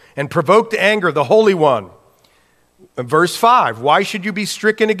 4, and provoked to anger the Holy One. Verse 5, why should you be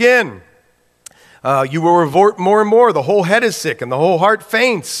stricken again? You will revert more and more. The whole head is sick and the whole heart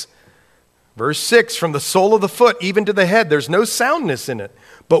faints. Verse 6, from the sole of the foot even to the head, there's no soundness in it,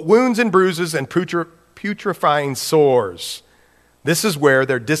 but wounds and bruises and putrefying sores. This is where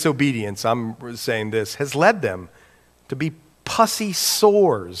their disobedience, I'm saying this, has led them to be pussy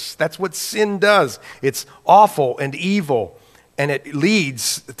sores. That's what sin does. It's awful and evil, and it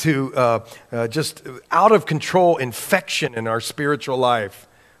leads to just out of control infection in our spiritual life.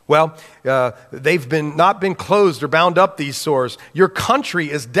 Well, they've not been closed or bound up, these sores. Your country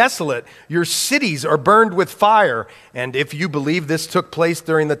is desolate. Your cities are burned with fire. And if you believe this took place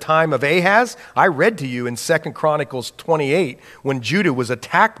during the time of Ahaz, I read to you in 2 Chronicles 28 when Judah was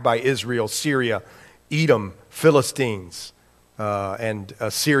attacked by Israel, Syria, Edom, Philistines, and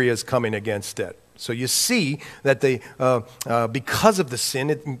Syria's coming against it. So you see that because of the sin,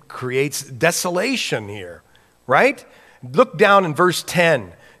 it creates desolation here, right? Look down in verse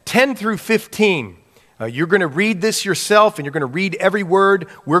 10 through 15. You're going to read this yourself, and you're going to read every word.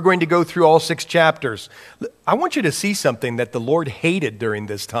 We're going to go through all 6 chapters. I want you to see something that the Lord hated during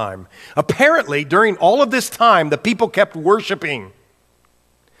this time. Apparently, during all of this time, the people kept worshiping.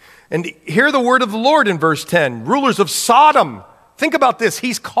 And hear the word of the Lord in verse 10. Rulers of Sodom. Think about this.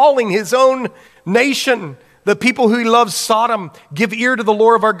 He's calling his own nation, the people who he loves, Sodom. Give ear to the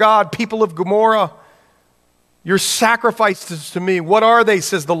Lord of our God, people of Gomorrah. Your sacrifices to me, what are they,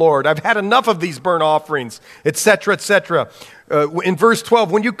 says the Lord? I've had enough of these burnt offerings, etc., etc. In verse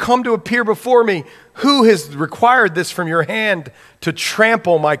 12, when you come to appear before me, who has required this from your hand to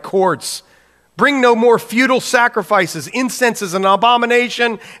trample my courts? Bring no more futile sacrifices. Incense is an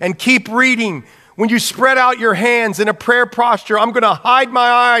abomination, and keep reading. When you spread out your hands in a prayer posture, I'm going to hide my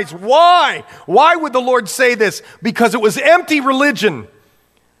eyes. Why? Why would the Lord say this? Because it was empty religion.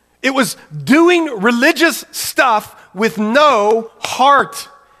 It was doing religious stuff with no heart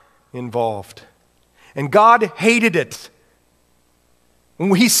involved. And God hated it.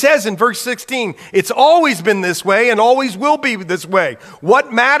 And he says in verse 16, it's always been this way and always will be this way.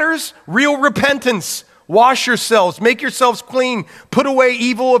 What matters? Real repentance. Wash yourselves, make yourselves clean, put away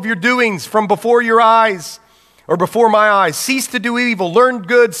evil of your doings from before your eyes. Or before my eyes. Cease to do evil, learn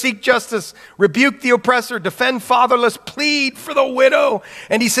good, seek justice, rebuke the oppressor, defend fatherless, plead for the widow.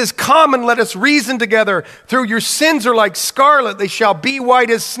 And he says, come and let us reason together. Though your sins are like scarlet, they shall be white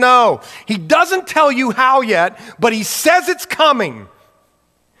as snow. He doesn't tell you how yet, but he says it's coming.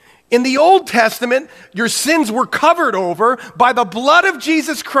 In the Old Testament, your sins were covered over. By the blood of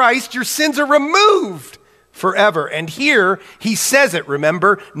Jesus Christ, your sins are removed forever. And here, he says it,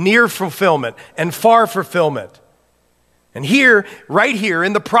 remember, near fulfillment and far fulfillment. And here, right here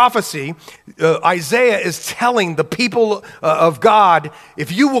in the prophecy, Isaiah is telling the people of God,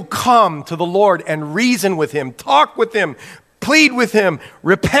 if you will come to the Lord and reason with him, talk with him, plead with him,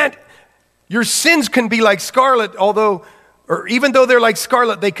 repent, your sins can be like scarlet, or even though they're like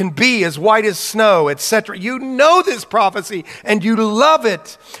scarlet, they can be as white as snow, etc. You know this prophecy and you love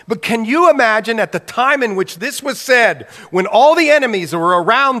it. But can you imagine at the time in which this was said, when all the enemies were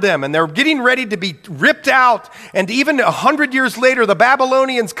around them and they're getting ready to be ripped out, and even 100 years later, the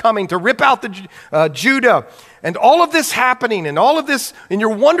Babylonians coming to rip out Judah, and all of this happening and all of this, and you're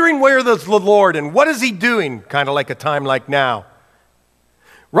wondering where the Lord and what is he doing, kind of like a time like now.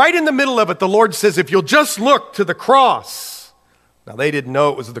 Right in the middle of it, the Lord says, if you'll just look to the cross. Now, they didn't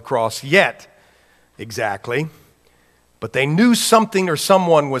know it was the cross yet, exactly, but they knew something or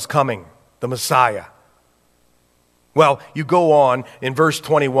someone was coming, the Messiah. Well, you go on in verse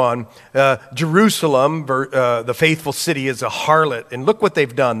 21, Jerusalem, the faithful city, is a harlot, and look what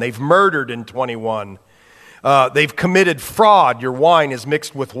they've done. They've murdered in 21. They've committed fraud. Your wine is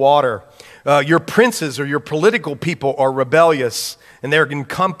mixed with water. Your princes or your political people are rebellious, and they're in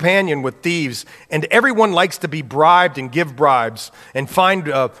companion with thieves. And everyone likes to be bribed and give bribes and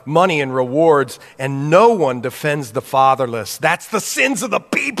find money and rewards, and no one defends the fatherless. That's the sins of the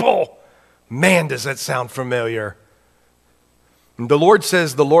people. Man, does that sound familiar. And the Lord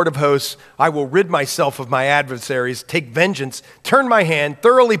says, the Lord of hosts, I will rid myself of my adversaries, take vengeance, turn my hand,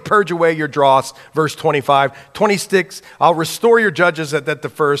 thoroughly purge away your dross. Verse 25, 26, I'll restore your judges at the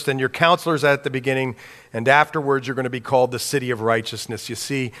first and your counselors at the beginning, and afterwards you're going to be called the city of righteousness. You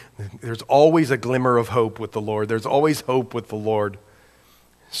see, there's always a glimmer of hope with the Lord. There's always hope with the Lord.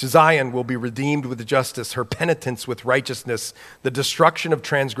 Zion will be redeemed with justice, her penitence with righteousness. The destruction of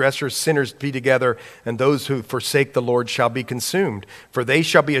transgressors, sinners be together, and those who forsake the Lord shall be consumed. For they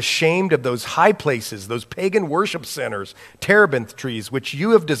shall be ashamed of those high places, those pagan worship centers, terebinth trees, which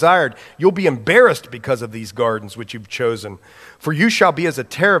you have desired. You'll be embarrassed because of these gardens which you've chosen. For you shall be as a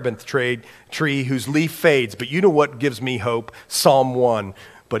terebinth tree whose leaf fades. But you know what gives me hope? Psalm 1.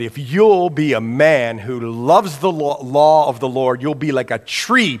 But if you'll be a man who loves the law of the Lord, you'll be like a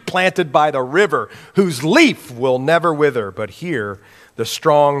tree planted by the river, whose leaf will never wither. But here, the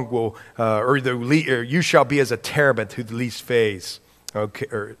strong will, you shall be as a terebinth whose leaf fades. Okay,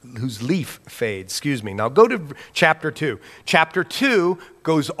 or whose leaf fades. Excuse me. Now go to chapter 2. Chapter 2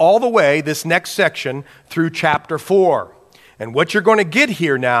 goes all the way, this next section, through chapter 4. And what you're going to get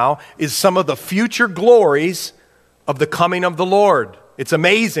here now is some of the future glories of the coming of the Lord. It's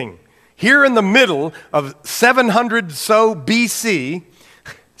amazing. Here in the middle of 700 or so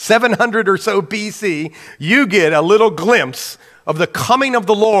BC, you get a little glimpse of the coming of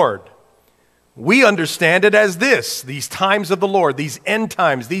the Lord. We understand it as this, these times of the Lord, these end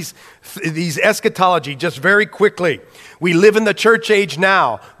times, these eschatology, just very quickly. We live in the church age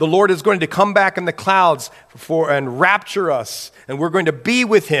now. The Lord is going to come back in the clouds and rapture us, and we're going to be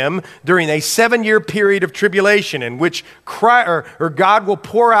with him during a 7-year period of tribulation in which God will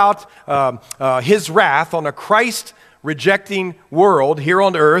pour out his wrath on a Christ-rejecting world here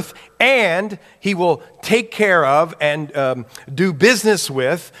on earth, and he will take care of and do business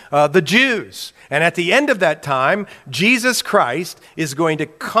with the Jews. And at the end of that time, Jesus Christ is going to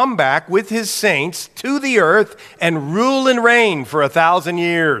come back with his saints to the earth and rule and reign for 1,000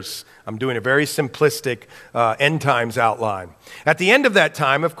 years. I'm doing a very simplistic end times outline. At the end of that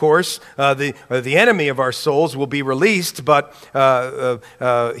time, of course, the enemy of our souls will be released, but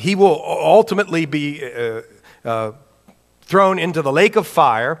he will ultimately be thrown into the lake of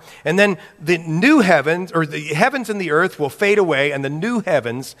fire, and then the new heavens, or the heavens and the earth will fade away, and the new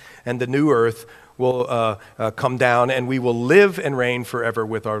heavens and the new earth will come down, and we will live and reign forever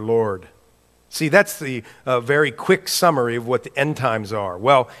with our Lord. See, that's the very quick summary of what the end times are.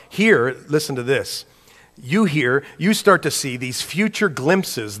 Well, here, listen to this. You start to see these future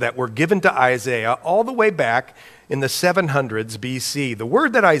glimpses that were given to Isaiah all the way back in the 700s BC. The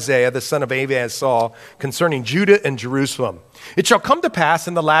word that Isaiah, the son of Amoz, saw concerning Judah and Jerusalem. It shall come to pass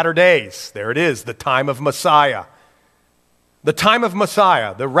in the latter days. There it is, the time of Messiah. The time of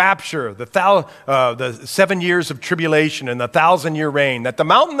Messiah, the rapture, the 7 years of tribulation and the 1,000-year reign, that the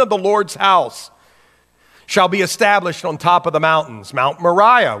mountain of the Lord's house shall be established on top of the mountains, Mount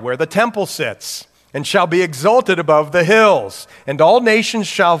Moriah, where the temple sits, and shall be exalted above the hills, and all nations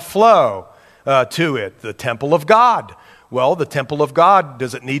shall flow to it, the temple of God. Well, the temple of God,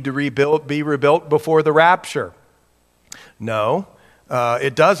 does it need to be rebuilt before the rapture? No,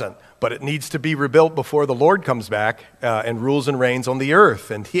 it doesn't. But it needs to be rebuilt before the Lord comes back and rules and reigns on the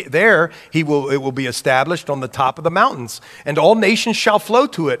earth. And it will be established on the top of the mountains. And all nations shall flow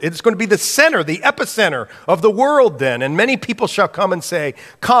to it. It's going to be the center, the epicenter of the world then. And many people shall come and say,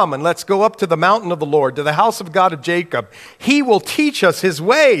 come and let's go up to the mountain of the Lord, to the house of God of Jacob. He will teach us his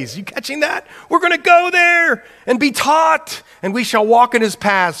ways. You catching that? We're going to go there and be taught. And we shall walk in his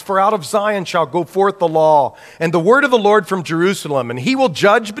paths. For out of Zion shall go forth the law and the word of the Lord from Jerusalem. And he will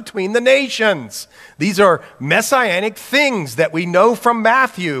judge between the nations. These are messianic things that we know from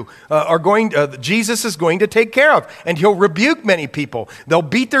Matthew Jesus is going to take care of. And he'll rebuke many people. They'll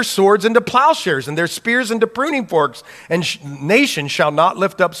beat their swords into plowshares and their spears into pruning forks. And nation shall not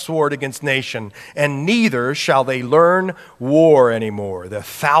lift up sword against nation, and neither shall they learn war anymore. The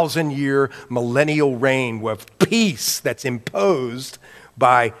 1,000-year millennial reign of peace that's imposed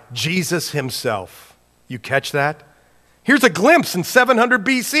by Jesus himself. You catch that? Here's a glimpse in 700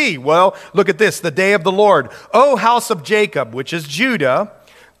 BC. Well, look at this, the day of the Lord. O house of Jacob, which is Judah,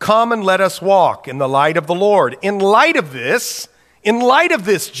 come and let us walk in the light of the Lord. In light of this,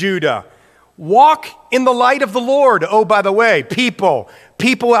 Judah, walk in the light of the Lord. Oh, by the way, people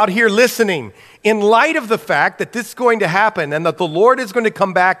out here listening, in light of the fact that this is going to happen and that the Lord is going to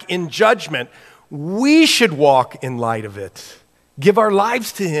come back in judgment, we should walk in light of it. Give our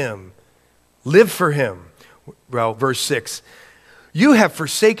lives to him. Live for him. Well, verse 6, you have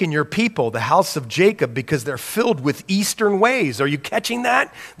forsaken your people, the house of Jacob, because they're filled with Eastern ways. Are you catching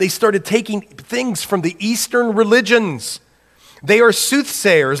that? They started taking things from the Eastern religions. They are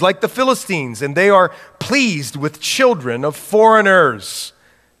soothsayers like the Philistines, and they are pleased with children of foreigners.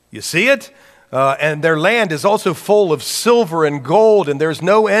 You see it? And their land is also full of silver and gold, and there's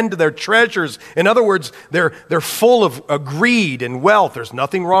no end to their treasures. In other words, they're full of greed and wealth. There's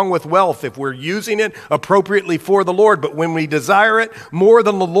nothing wrong with wealth if we're using it appropriately for the Lord. But when we desire it more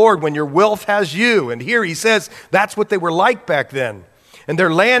than the Lord, when your wealth has you, and here he says that's what they were like back then. And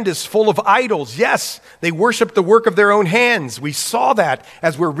their land is full of idols. Yes, they worship the work of their own hands. We saw that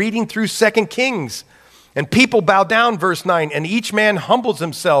as we're reading through 2 Kings. And people bow down, verse 9, and each man humbles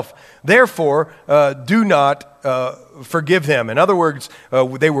himself. Therefore, do not forgive them. In other words,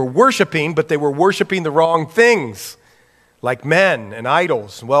 they were worshiping, but they were worshiping the wrong things, like men and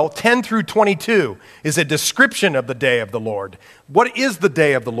idols. Well, 10 through 22 is a description of the day of the Lord. What is the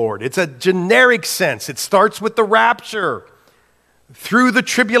day of the Lord? It's a generic sense. It starts with the rapture. Through the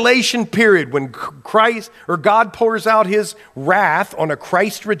tribulation period when God pours out his wrath on a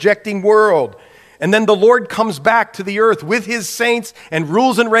Christ-rejecting world. And then the Lord comes back to the earth with his saints and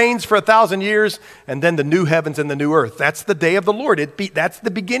rules and reigns for 1,000 years. And then the new heavens and the new earth. That's the day of the Lord. That's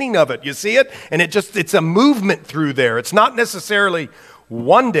the beginning of it. You see it? And it's a movement through there. It's not necessarily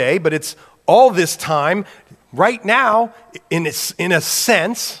one day, but it's all this time. Right now, in a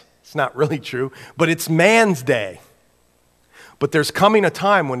sense, it's not really true, but it's man's day. But there's coming a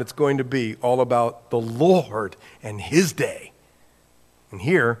time when it's going to be all about the Lord and his day. And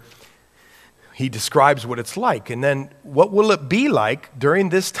here, he describes what it's like. And then what will it be like during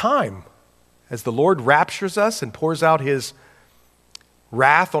this time as the Lord raptures us and pours out his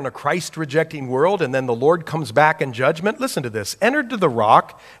wrath on a Christ-rejecting world, and then the Lord comes back in judgment? Listen to this. Enter to the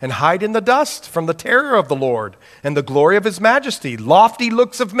rock and hide in the dust from the terror of the Lord and the glory of his majesty. Lofty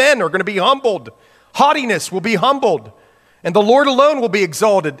looks of men are going to be humbled. Haughtiness will be humbled. And the Lord alone will be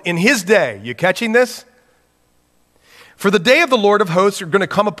exalted in his day. You catching this? For the day of the Lord of hosts are going to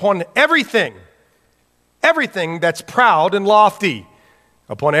come upon everything that's proud and lofty,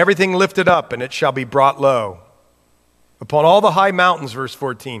 upon everything lifted up, and it shall be brought low. Upon all the high mountains, verse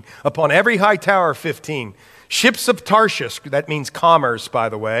 14, upon every high tower, 15. Ships of Tarshish, that means commerce, by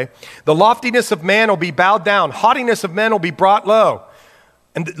the way. The loftiness of man will be bowed down. Haughtiness of men will be brought low.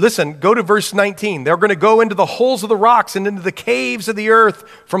 And listen, go to verse 19. They're going to go into the holes of the rocks and into the caves of the earth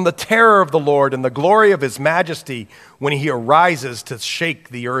from the terror of the Lord and the glory of his majesty when he arises to shake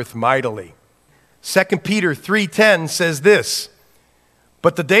the earth mightily. 2 Peter 3:10 says this,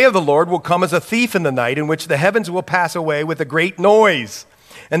 but the day of the Lord will come as a thief in the night, in which the heavens will pass away with a great noise,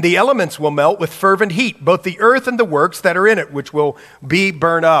 and the elements will melt with fervent heat, both the earth and the works that are in it, which will be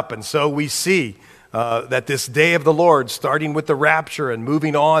burned up. And so we see that this day of the Lord, starting with the rapture and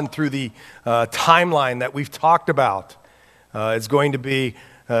moving on through the timeline that we've talked about, is going to be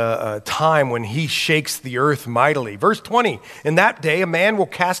a time when he shakes the earth mightily. Verse 20, in that day a man will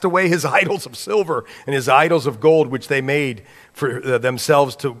cast away his idols of silver and his idols of gold, which they made for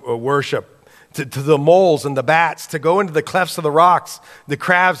themselves to worship, to the moles and the bats, to go into the clefts of the rocks, the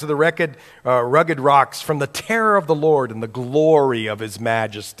crabs of the rugged rocks, from the terror of the Lord and the glory of his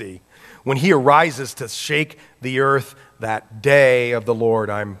majesty. When he arises to shake the earth, that day of the Lord,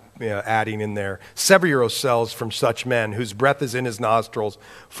 I'm adding in there. Sever yourselves from such men whose breath is in his nostrils,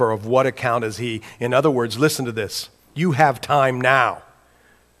 for of what account is he? In other words, listen to this. You have time now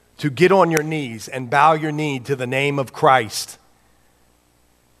to get on your knees and bow your knee to the name of Christ.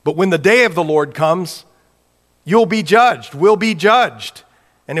 But when the day of the Lord comes, you'll be judged. We'll be judged.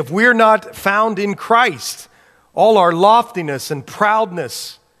 And if we're not found in Christ, all our loftiness and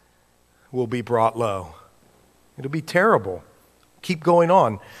proudness will be brought low. It'll be terrible. Keep going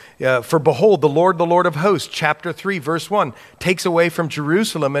on. For behold, the Lord of hosts, chapter 3, verse 1, takes away from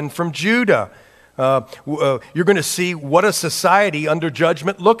Jerusalem and from Judah. You're going to see what a society under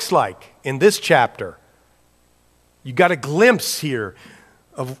judgment looks like in this chapter. You got a glimpse here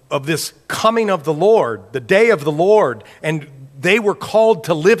of this coming of the Lord, the day of the Lord, and they were called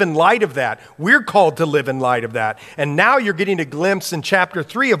to live in light of that. We're called to live in light of that. And now you're getting a glimpse in chapter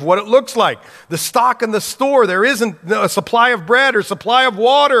 3 of what it looks like. The stock in the store, there isn't a supply of bread or supply of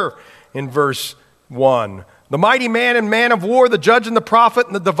water in verse 1. The mighty man and man of war, the judge and the prophet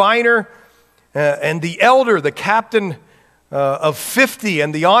and the diviner, and the elder, the captain of 50,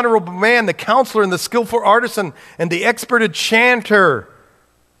 and the honorable man, the counselor and the skillful artisan, and the expert enchanter.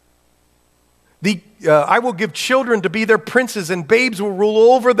 I will give children to be their princes, and babes will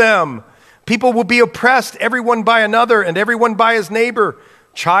rule over them. People will be oppressed, everyone by another, and everyone by his neighbor.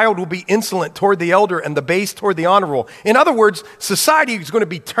 Child will be insolent toward the elder, and the base toward the honorable. In other words, society is going to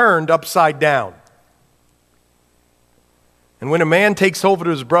be turned upside down. And when a man takes hold of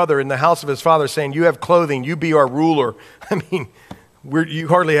his brother in the house of his father, saying, you have clothing, you be our ruler. I mean, you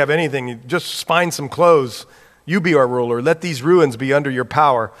hardly have anything. You just find some clothes. You be our ruler. Let these ruins be under your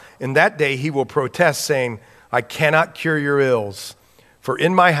power. In that day he will protest, saying, I cannot cure your ills. For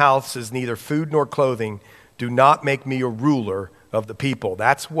in my house is neither food nor clothing. Do not make me a ruler of the people.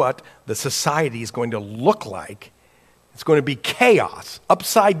 That's what the society is going to look like. It's going to be chaos,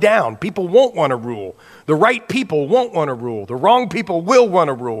 upside down. People won't want to rule. The right people won't want to rule. The wrong people will want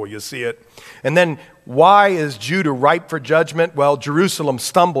to rule, you see it. And then why is Judah ripe for judgment? Well, Jerusalem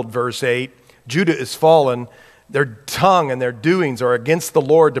stumbled, verse 8. Judah is fallen. Their tongue and their doings are against the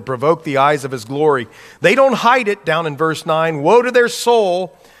Lord to provoke the eyes of his glory. They don't hide it, down in verse 9. Woe to their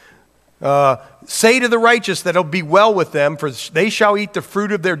soul. Say to the righteous that it'll be well with them, for they shall eat the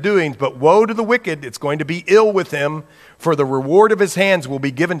fruit of their doings. But woe to the wicked, it's going to be ill with him, for the reward of his hands will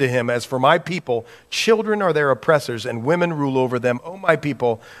be given to him. As for my people, children are their oppressors, and women rule over them. O my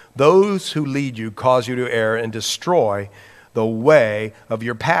people, those who lead you cause you to err and destroy the way of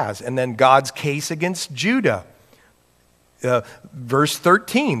your paths. And then God's case against Judah. Verse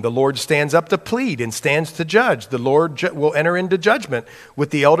 13, the Lord stands up to plead and stands to judge. The Lord will enter into judgment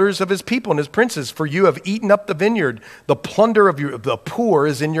with the elders of his people and his princes. For you have eaten up the vineyard. The plunder of the poor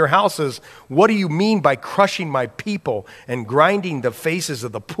is in your houses. What do you mean by crushing my people and grinding the faces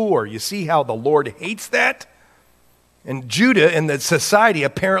of the poor? You see how the Lord hates that? And Judah and the society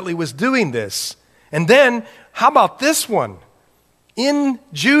apparently was doing this. And then, how about this one? In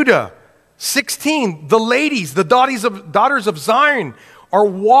Judah, 16, the ladies, the daughters of Zion are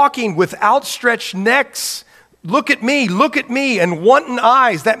walking with outstretched necks. Look at me, and wanton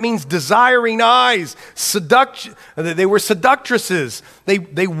eyes. That means desiring eyes. They were seductresses.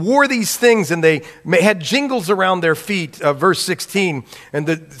 They wore these things and they had jingles around their feet, verse 16. And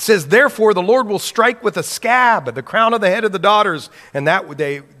it says, therefore the Lord will strike with a scab the crown of the head of the daughters. And that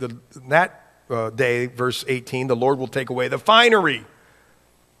day, verse 18, the Lord will take away the finery,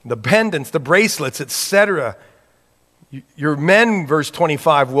 the pendants, the bracelets, etc. Your men, verse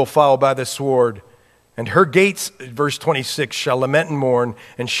 25, will fall by the sword. And her gates, verse 26, shall lament and mourn,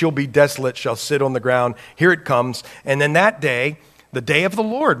 and she'll be desolate, shall sit on the ground. Here it comes. And then that day, the day of the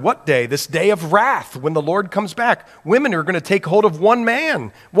Lord. What day? This day of wrath, when the Lord comes back. Women are going to take hold of one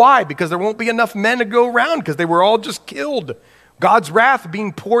man. Why? Because there won't be enough men to go around, because they were all just killed. God's wrath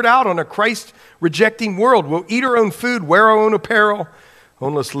being poured out on a Christ-rejecting world. We'll eat our own food, wear our own apparel.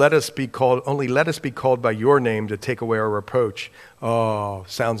 Only let us be called by your name to take away our reproach. Oh,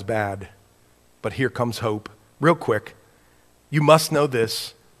 sounds bad. But here comes hope. Real quick, you must know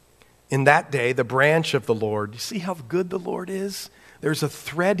this. In that day, the branch of the Lord, you see how good the Lord is? There's a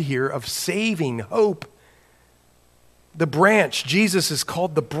thread here of saving hope. The branch, Jesus is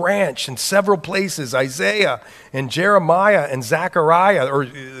called the branch in several places. Isaiah and Jeremiah and Zechariah, or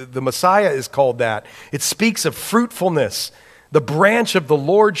the Messiah is called that. It speaks of fruitfulness. The branch of the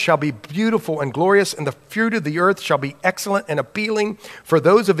Lord shall be beautiful and glorious, and the fruit of the earth shall be excellent and appealing for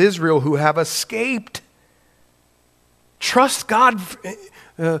those of Israel who have escaped. Trust God,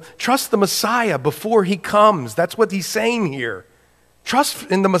 trust the Messiah before he comes. That's what he's saying here.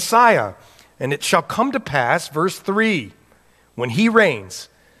 Trust in the Messiah. And it shall come to pass, verse 3, when he reigns,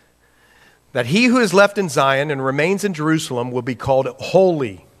 that he who is left in Zion and remains in Jerusalem will be called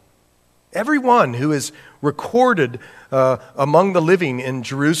holy. Everyone who is recorded among the living in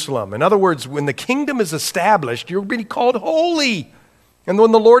Jerusalem. In other words, when the kingdom is established, you'll be called holy. And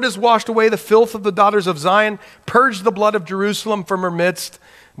when the Lord has washed away the filth of the daughters of Zion, purged the blood of Jerusalem from her midst,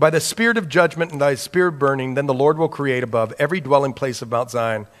 by the spirit of judgment and thy spirit burning, then the Lord will create above every dwelling place of Mount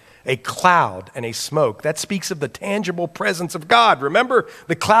Zion a cloud and a smoke. That speaks of the tangible presence of God. Remember,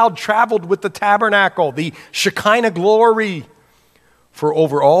 the cloud traveled with the tabernacle, the Shekinah glory. For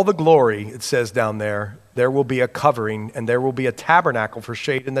over all the glory, it says down there, there will be a covering and there will be a tabernacle for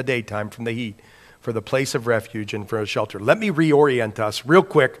shade in the daytime from the heat, for the place of refuge and for a shelter. Let me reorient us real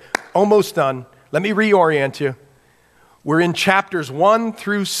quick. Almost done. Let me reorient you. We're in chapters 1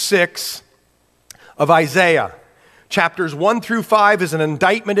 through 6 of Isaiah. Chapters 1 through 5 is an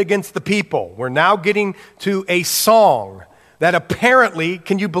indictment against the people. We're now getting to a song that apparently,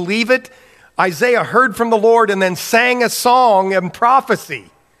 can you believe it? Isaiah heard from the Lord and then sang a song and prophecy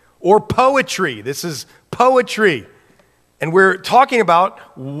or poetry. This is poetry. And we're talking about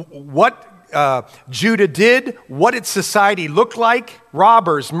what Judah did, what its society looked like: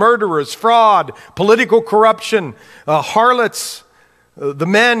 robbers, murderers, fraud, political corruption, harlots. The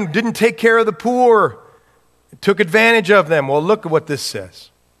men didn't take care of the poor, took advantage of them. Well, look at what this says.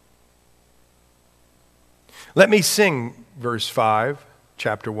 Let me sing, verse 5,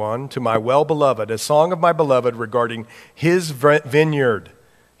 chapter 1, to my well-beloved, a song of my beloved regarding his vineyard,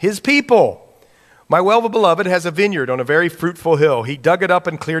 his people. My well-beloved has a vineyard on a very fruitful hill. He dug it up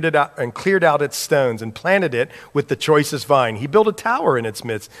and cleared out its stones and planted it with the choicest vine. He built a tower in its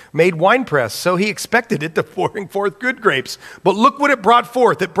midst, made winepress, so he expected it to bring forth good grapes. But look what it brought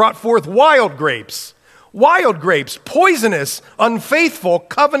forth. It brought forth wild grapes. Wild grapes, poisonous, unfaithful,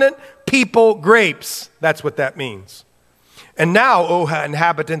 covenant people grapes. That's what that means. And now, O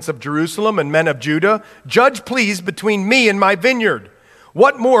inhabitants of Jerusalem and men of Judah, judge please between me and my vineyard.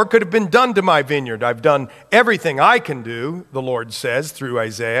 What more could have been done to my vineyard? I've done everything I can do, the Lord says through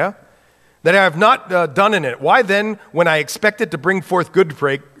Isaiah, that I have not done in it. Why then, when I expected to bring forth good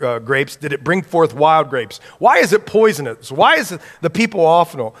grapes, did it bring forth wild grapes? Why is it poisonous? Why is the people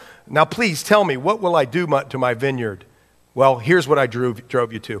awful? Now please tell me, what will I do to my vineyard? Well, here's what I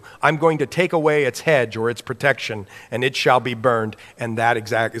drove you to. I'm going to take away its hedge or its protection, and it shall be burned. And that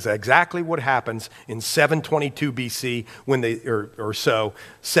is exactly what happens in 722 BC, when they, or so,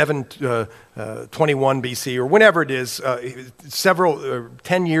 721 BC, or whenever it is,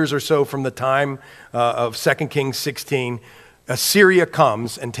 10 years or so from the time of 2 Kings 16, Assyria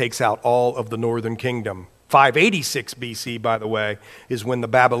comes and takes out all of the northern kingdom. 586 BC, by the way, is when the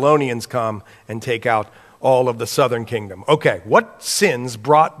Babylonians come and take out all of the southern kingdom. Okay, what sins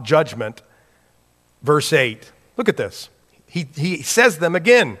brought judgment? Verse 8. Look at this. He says them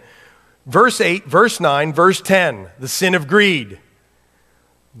again. Verse 8, verse 9, verse 10. The sin of greed.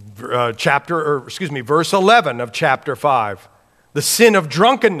 Verse 11 of chapter 5. The sin of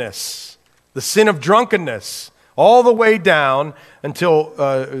drunkenness. The sin of drunkenness. All the way down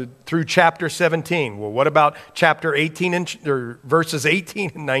until through chapter 17. Well, what about chapter 18 or verses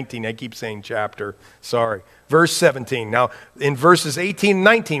 18 and 19? I keep saying chapter. Sorry. Verse 17. Now, in verses 18 and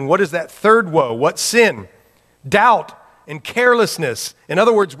 19, what is that third woe? What sin? Doubt and carelessness. In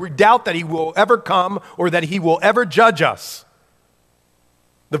other words, we doubt that he will ever come or that he will ever judge us.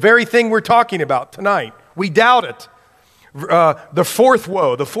 The very thing we're talking about tonight. We doubt it. The fourth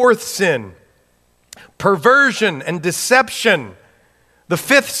woe, the fourth sin. Perversion and deception. The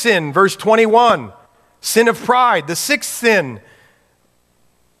fifth sin, verse 21, sin of pride. The sixth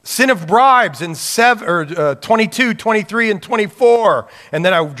sin of bribes in 22, 23, and 24. And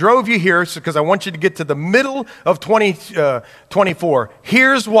then I drove you here because I want you to get to the middle of 24.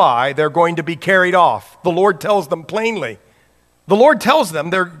 Here's why they're going to be carried off. The Lord tells them plainly. The Lord tells them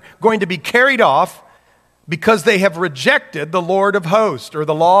they're going to be carried off because they have rejected the Lord of hosts, or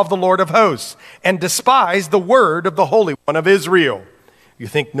the law of the Lord of hosts, and despised the word of the Holy One of Israel. You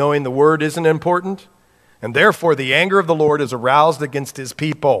think knowing the word isn't important? And therefore the anger of the Lord is aroused against his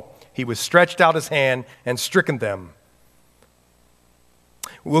people. He was stretched out his hand and stricken them.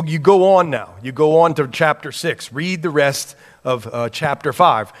 Well, you go on now. You go on to chapter 6. Read the rest of chapter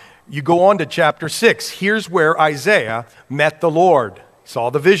 5. You go on to chapter 6. Here's where Isaiah met the Lord. He saw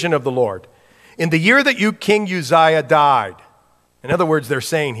the vision of the Lord. In the year that King Uzziah died. In other words, they're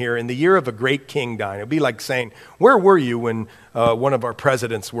saying here, in the year of a great king dying. It would be like saying, where were you when one of our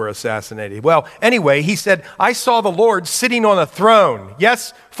presidents were assassinated? Well, anyway, he said, I saw the Lord sitting on a throne.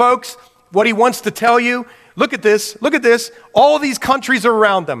 Yes, folks, what he wants to tell you, look at this, all of these countries are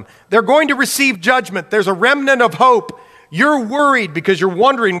around them. They're going to receive judgment. There's a remnant of hope. You're worried because you're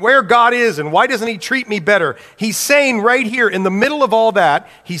wondering where God is and why doesn't he treat me better? He's saying right here in the middle of all that,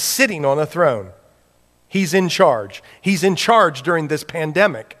 he's sitting on a throne. He's in charge. He's in charge during this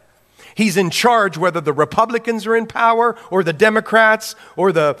pandemic. He's in charge whether the Republicans are in power or the Democrats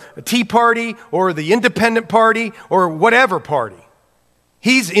or the Tea Party or the Independent Party or whatever party.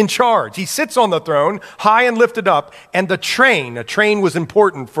 He's in charge. He sits on the throne, high and lifted up, and a train was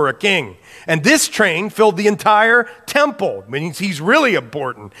important for a king. And this train filled the entire temple, means he's really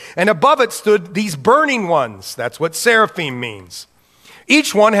important. And above it stood these burning ones. That's what seraphim means.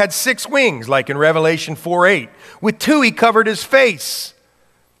 Each one had 6 wings, like in Revelation 4:8. With 2 he covered his face.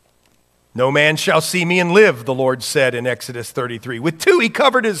 No man shall see me and live, the Lord said in Exodus 33. With 2 he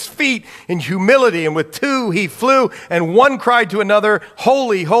covered his feet in humility, and with 2 he flew, and one cried to another,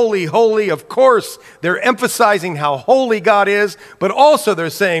 holy, holy, holy. Of course, they're emphasizing how holy God is, but also they're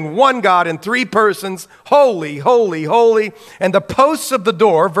saying one God in 3 persons, holy, holy, holy. And the posts of the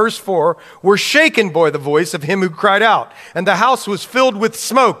door, verse 4, were shaken by the voice of him who cried out. And the house was filled with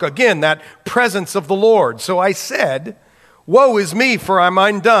smoke. Again, that presence of the Lord. So I said, woe is me, for I'm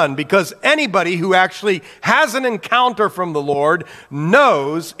undone, because anybody who actually has an encounter from the Lord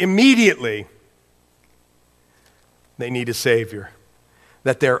knows immediately they need a Savior,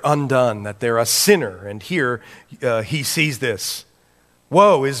 that they're undone, that they're a sinner. And here he sees this.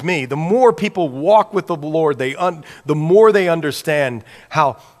 Woe is me. The more people walk with the Lord, the more they understand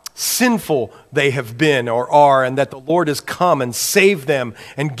how sinful they have been or are, and that the Lord has come and saved them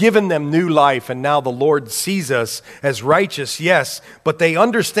and given them new life. And now the Lord sees us as righteous, yes, but they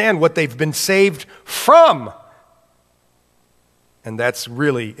understand what they've been saved from. And that's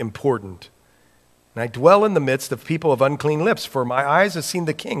really important. And I dwell in the midst of people of unclean lips, for my eyes have seen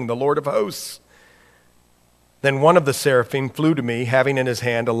the King, the Lord of hosts. Then one of the seraphim flew to me, having in his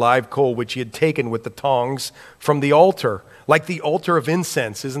hand a live coal which he had taken with the tongs from the altar, like the altar of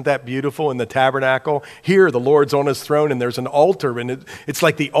incense. Isn't that beautiful in the tabernacle? Here, the Lord's on his throne, and there's an altar, and it's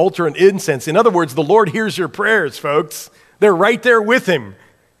like the altar and incense. In other words, the Lord hears your prayers, folks. They're right there with him.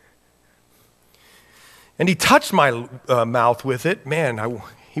 And he touched my mouth with it. Man,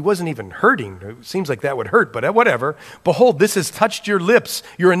 he wasn't even hurting. It seems like that would hurt, but whatever. Behold, this has touched your lips.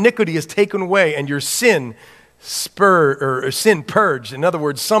 Your iniquity is taken away, and your sin sin purged. In other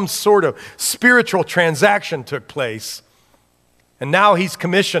words, some sort of spiritual transaction took place. And now he's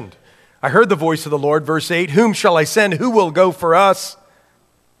commissioned. I heard the voice of the Lord, verse 8, whom shall I send? Who will go for us?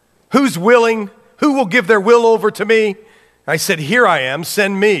 Who's willing? Who will give their will over to me? I said, here I am,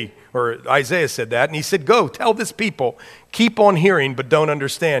 send me. Or Isaiah said that, and he said, go, tell this people, keep on hearing but don't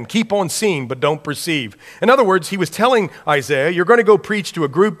understand. Keep on seeing but don't perceive. In other words, he was telling Isaiah, you're going to go preach to a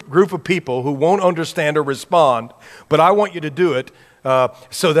group of people who won't understand or respond, but I want you to do it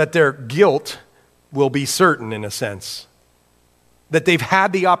so that their guilt will be certain in a sense. That they've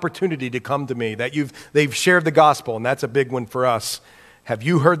had the opportunity to come to me, that they've shared the gospel, and that's a big one for us. Have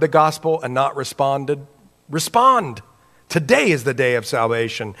you heard the gospel and not responded? Respond. Today is the day of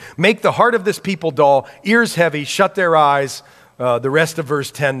salvation. Make the heart of this people dull, ears heavy, shut their eyes. The rest of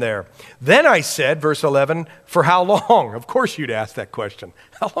verse 10 there. Then I said, verse 11, for how long? Of course you'd ask that question.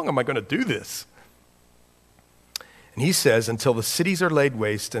 How long am I going to do this? And he says, until the cities are laid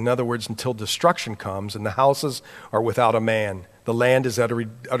waste, in other words, until destruction comes and the houses are without a man. The land is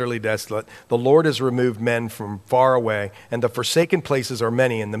utterly desolate. The Lord has removed men from far away, and the forsaken places are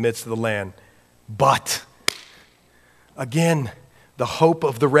many in the midst of the land. But again, the hope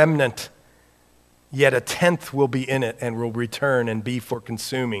of the remnant, yet a tenth will be in it and will return and be for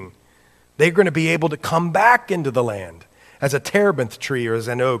consuming. They're going to be able to come back into the land as a terebinth tree or as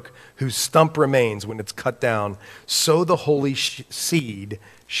an oak whose stump remains when it's cut down. So the holy seed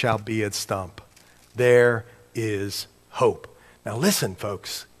shall be its stump. There is hope. Now listen,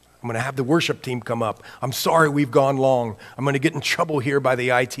 folks. I'm going to have the worship team come up. I'm sorry we've gone long. I'm going to get in trouble here by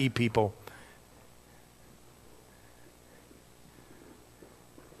the IT people.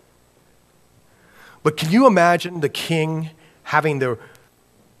 But can you imagine the king having the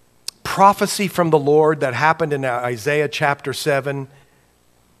prophecy from the Lord that happened in Isaiah chapter 7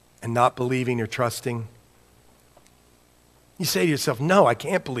 and not believing or trusting? You say to yourself, no, I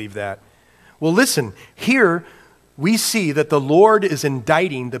can't believe that. Well, listen, here we see that the Lord is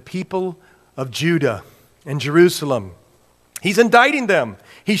indicting the people of Judah and Jerusalem. He's indicting them.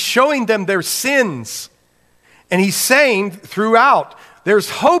 He's showing them their sins. And he's saying throughout, there's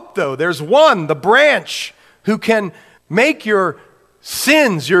hope though. There's one, the branch, who can make your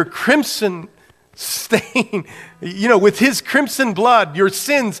sins, your crimson stain, with his crimson blood, your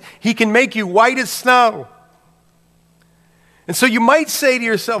sins, he can make you white as snow. And so you might say to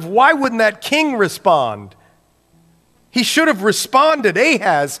yourself, why wouldn't that king respond? He should have responded.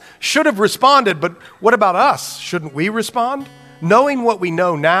 Ahaz should have responded, but what about us? Shouldn't we respond? Knowing what we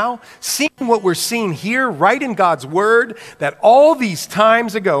know now, seeing what we're seeing here right in God's word, that all these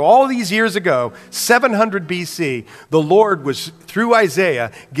times ago, all these years ago, 700 BC, the Lord was, through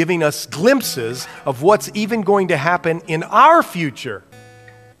Isaiah, giving us glimpses of what's even going to happen in our future.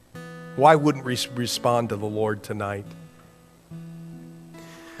 Why wouldn't we respond to the Lord tonight?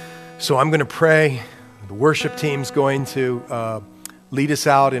 So I'm going to pray. The worship team's going to lead us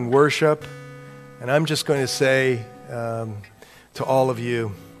out in worship. And I'm just going to say to all of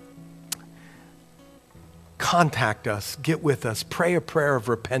you, contact us, get with us, pray a prayer of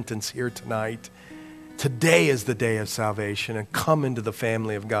repentance here tonight. Today is the day of salvation, and come into the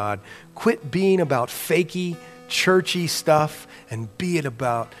family of God. Quit being about fakey, churchy stuff and be it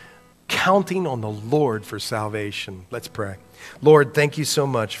about counting on the Lord for salvation. Let's pray. Lord, thank you so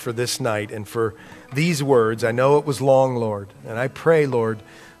much for this night and for these words. I know it was long, Lord, and I pray, Lord,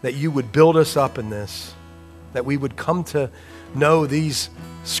 that you would build us up in this, that we would come to know these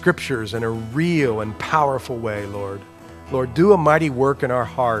scriptures in a real and powerful way, Lord. Lord, do a mighty work in our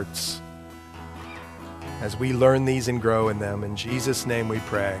hearts as we learn these and grow in them. In Jesus' name we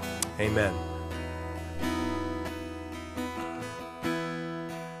pray. Amen.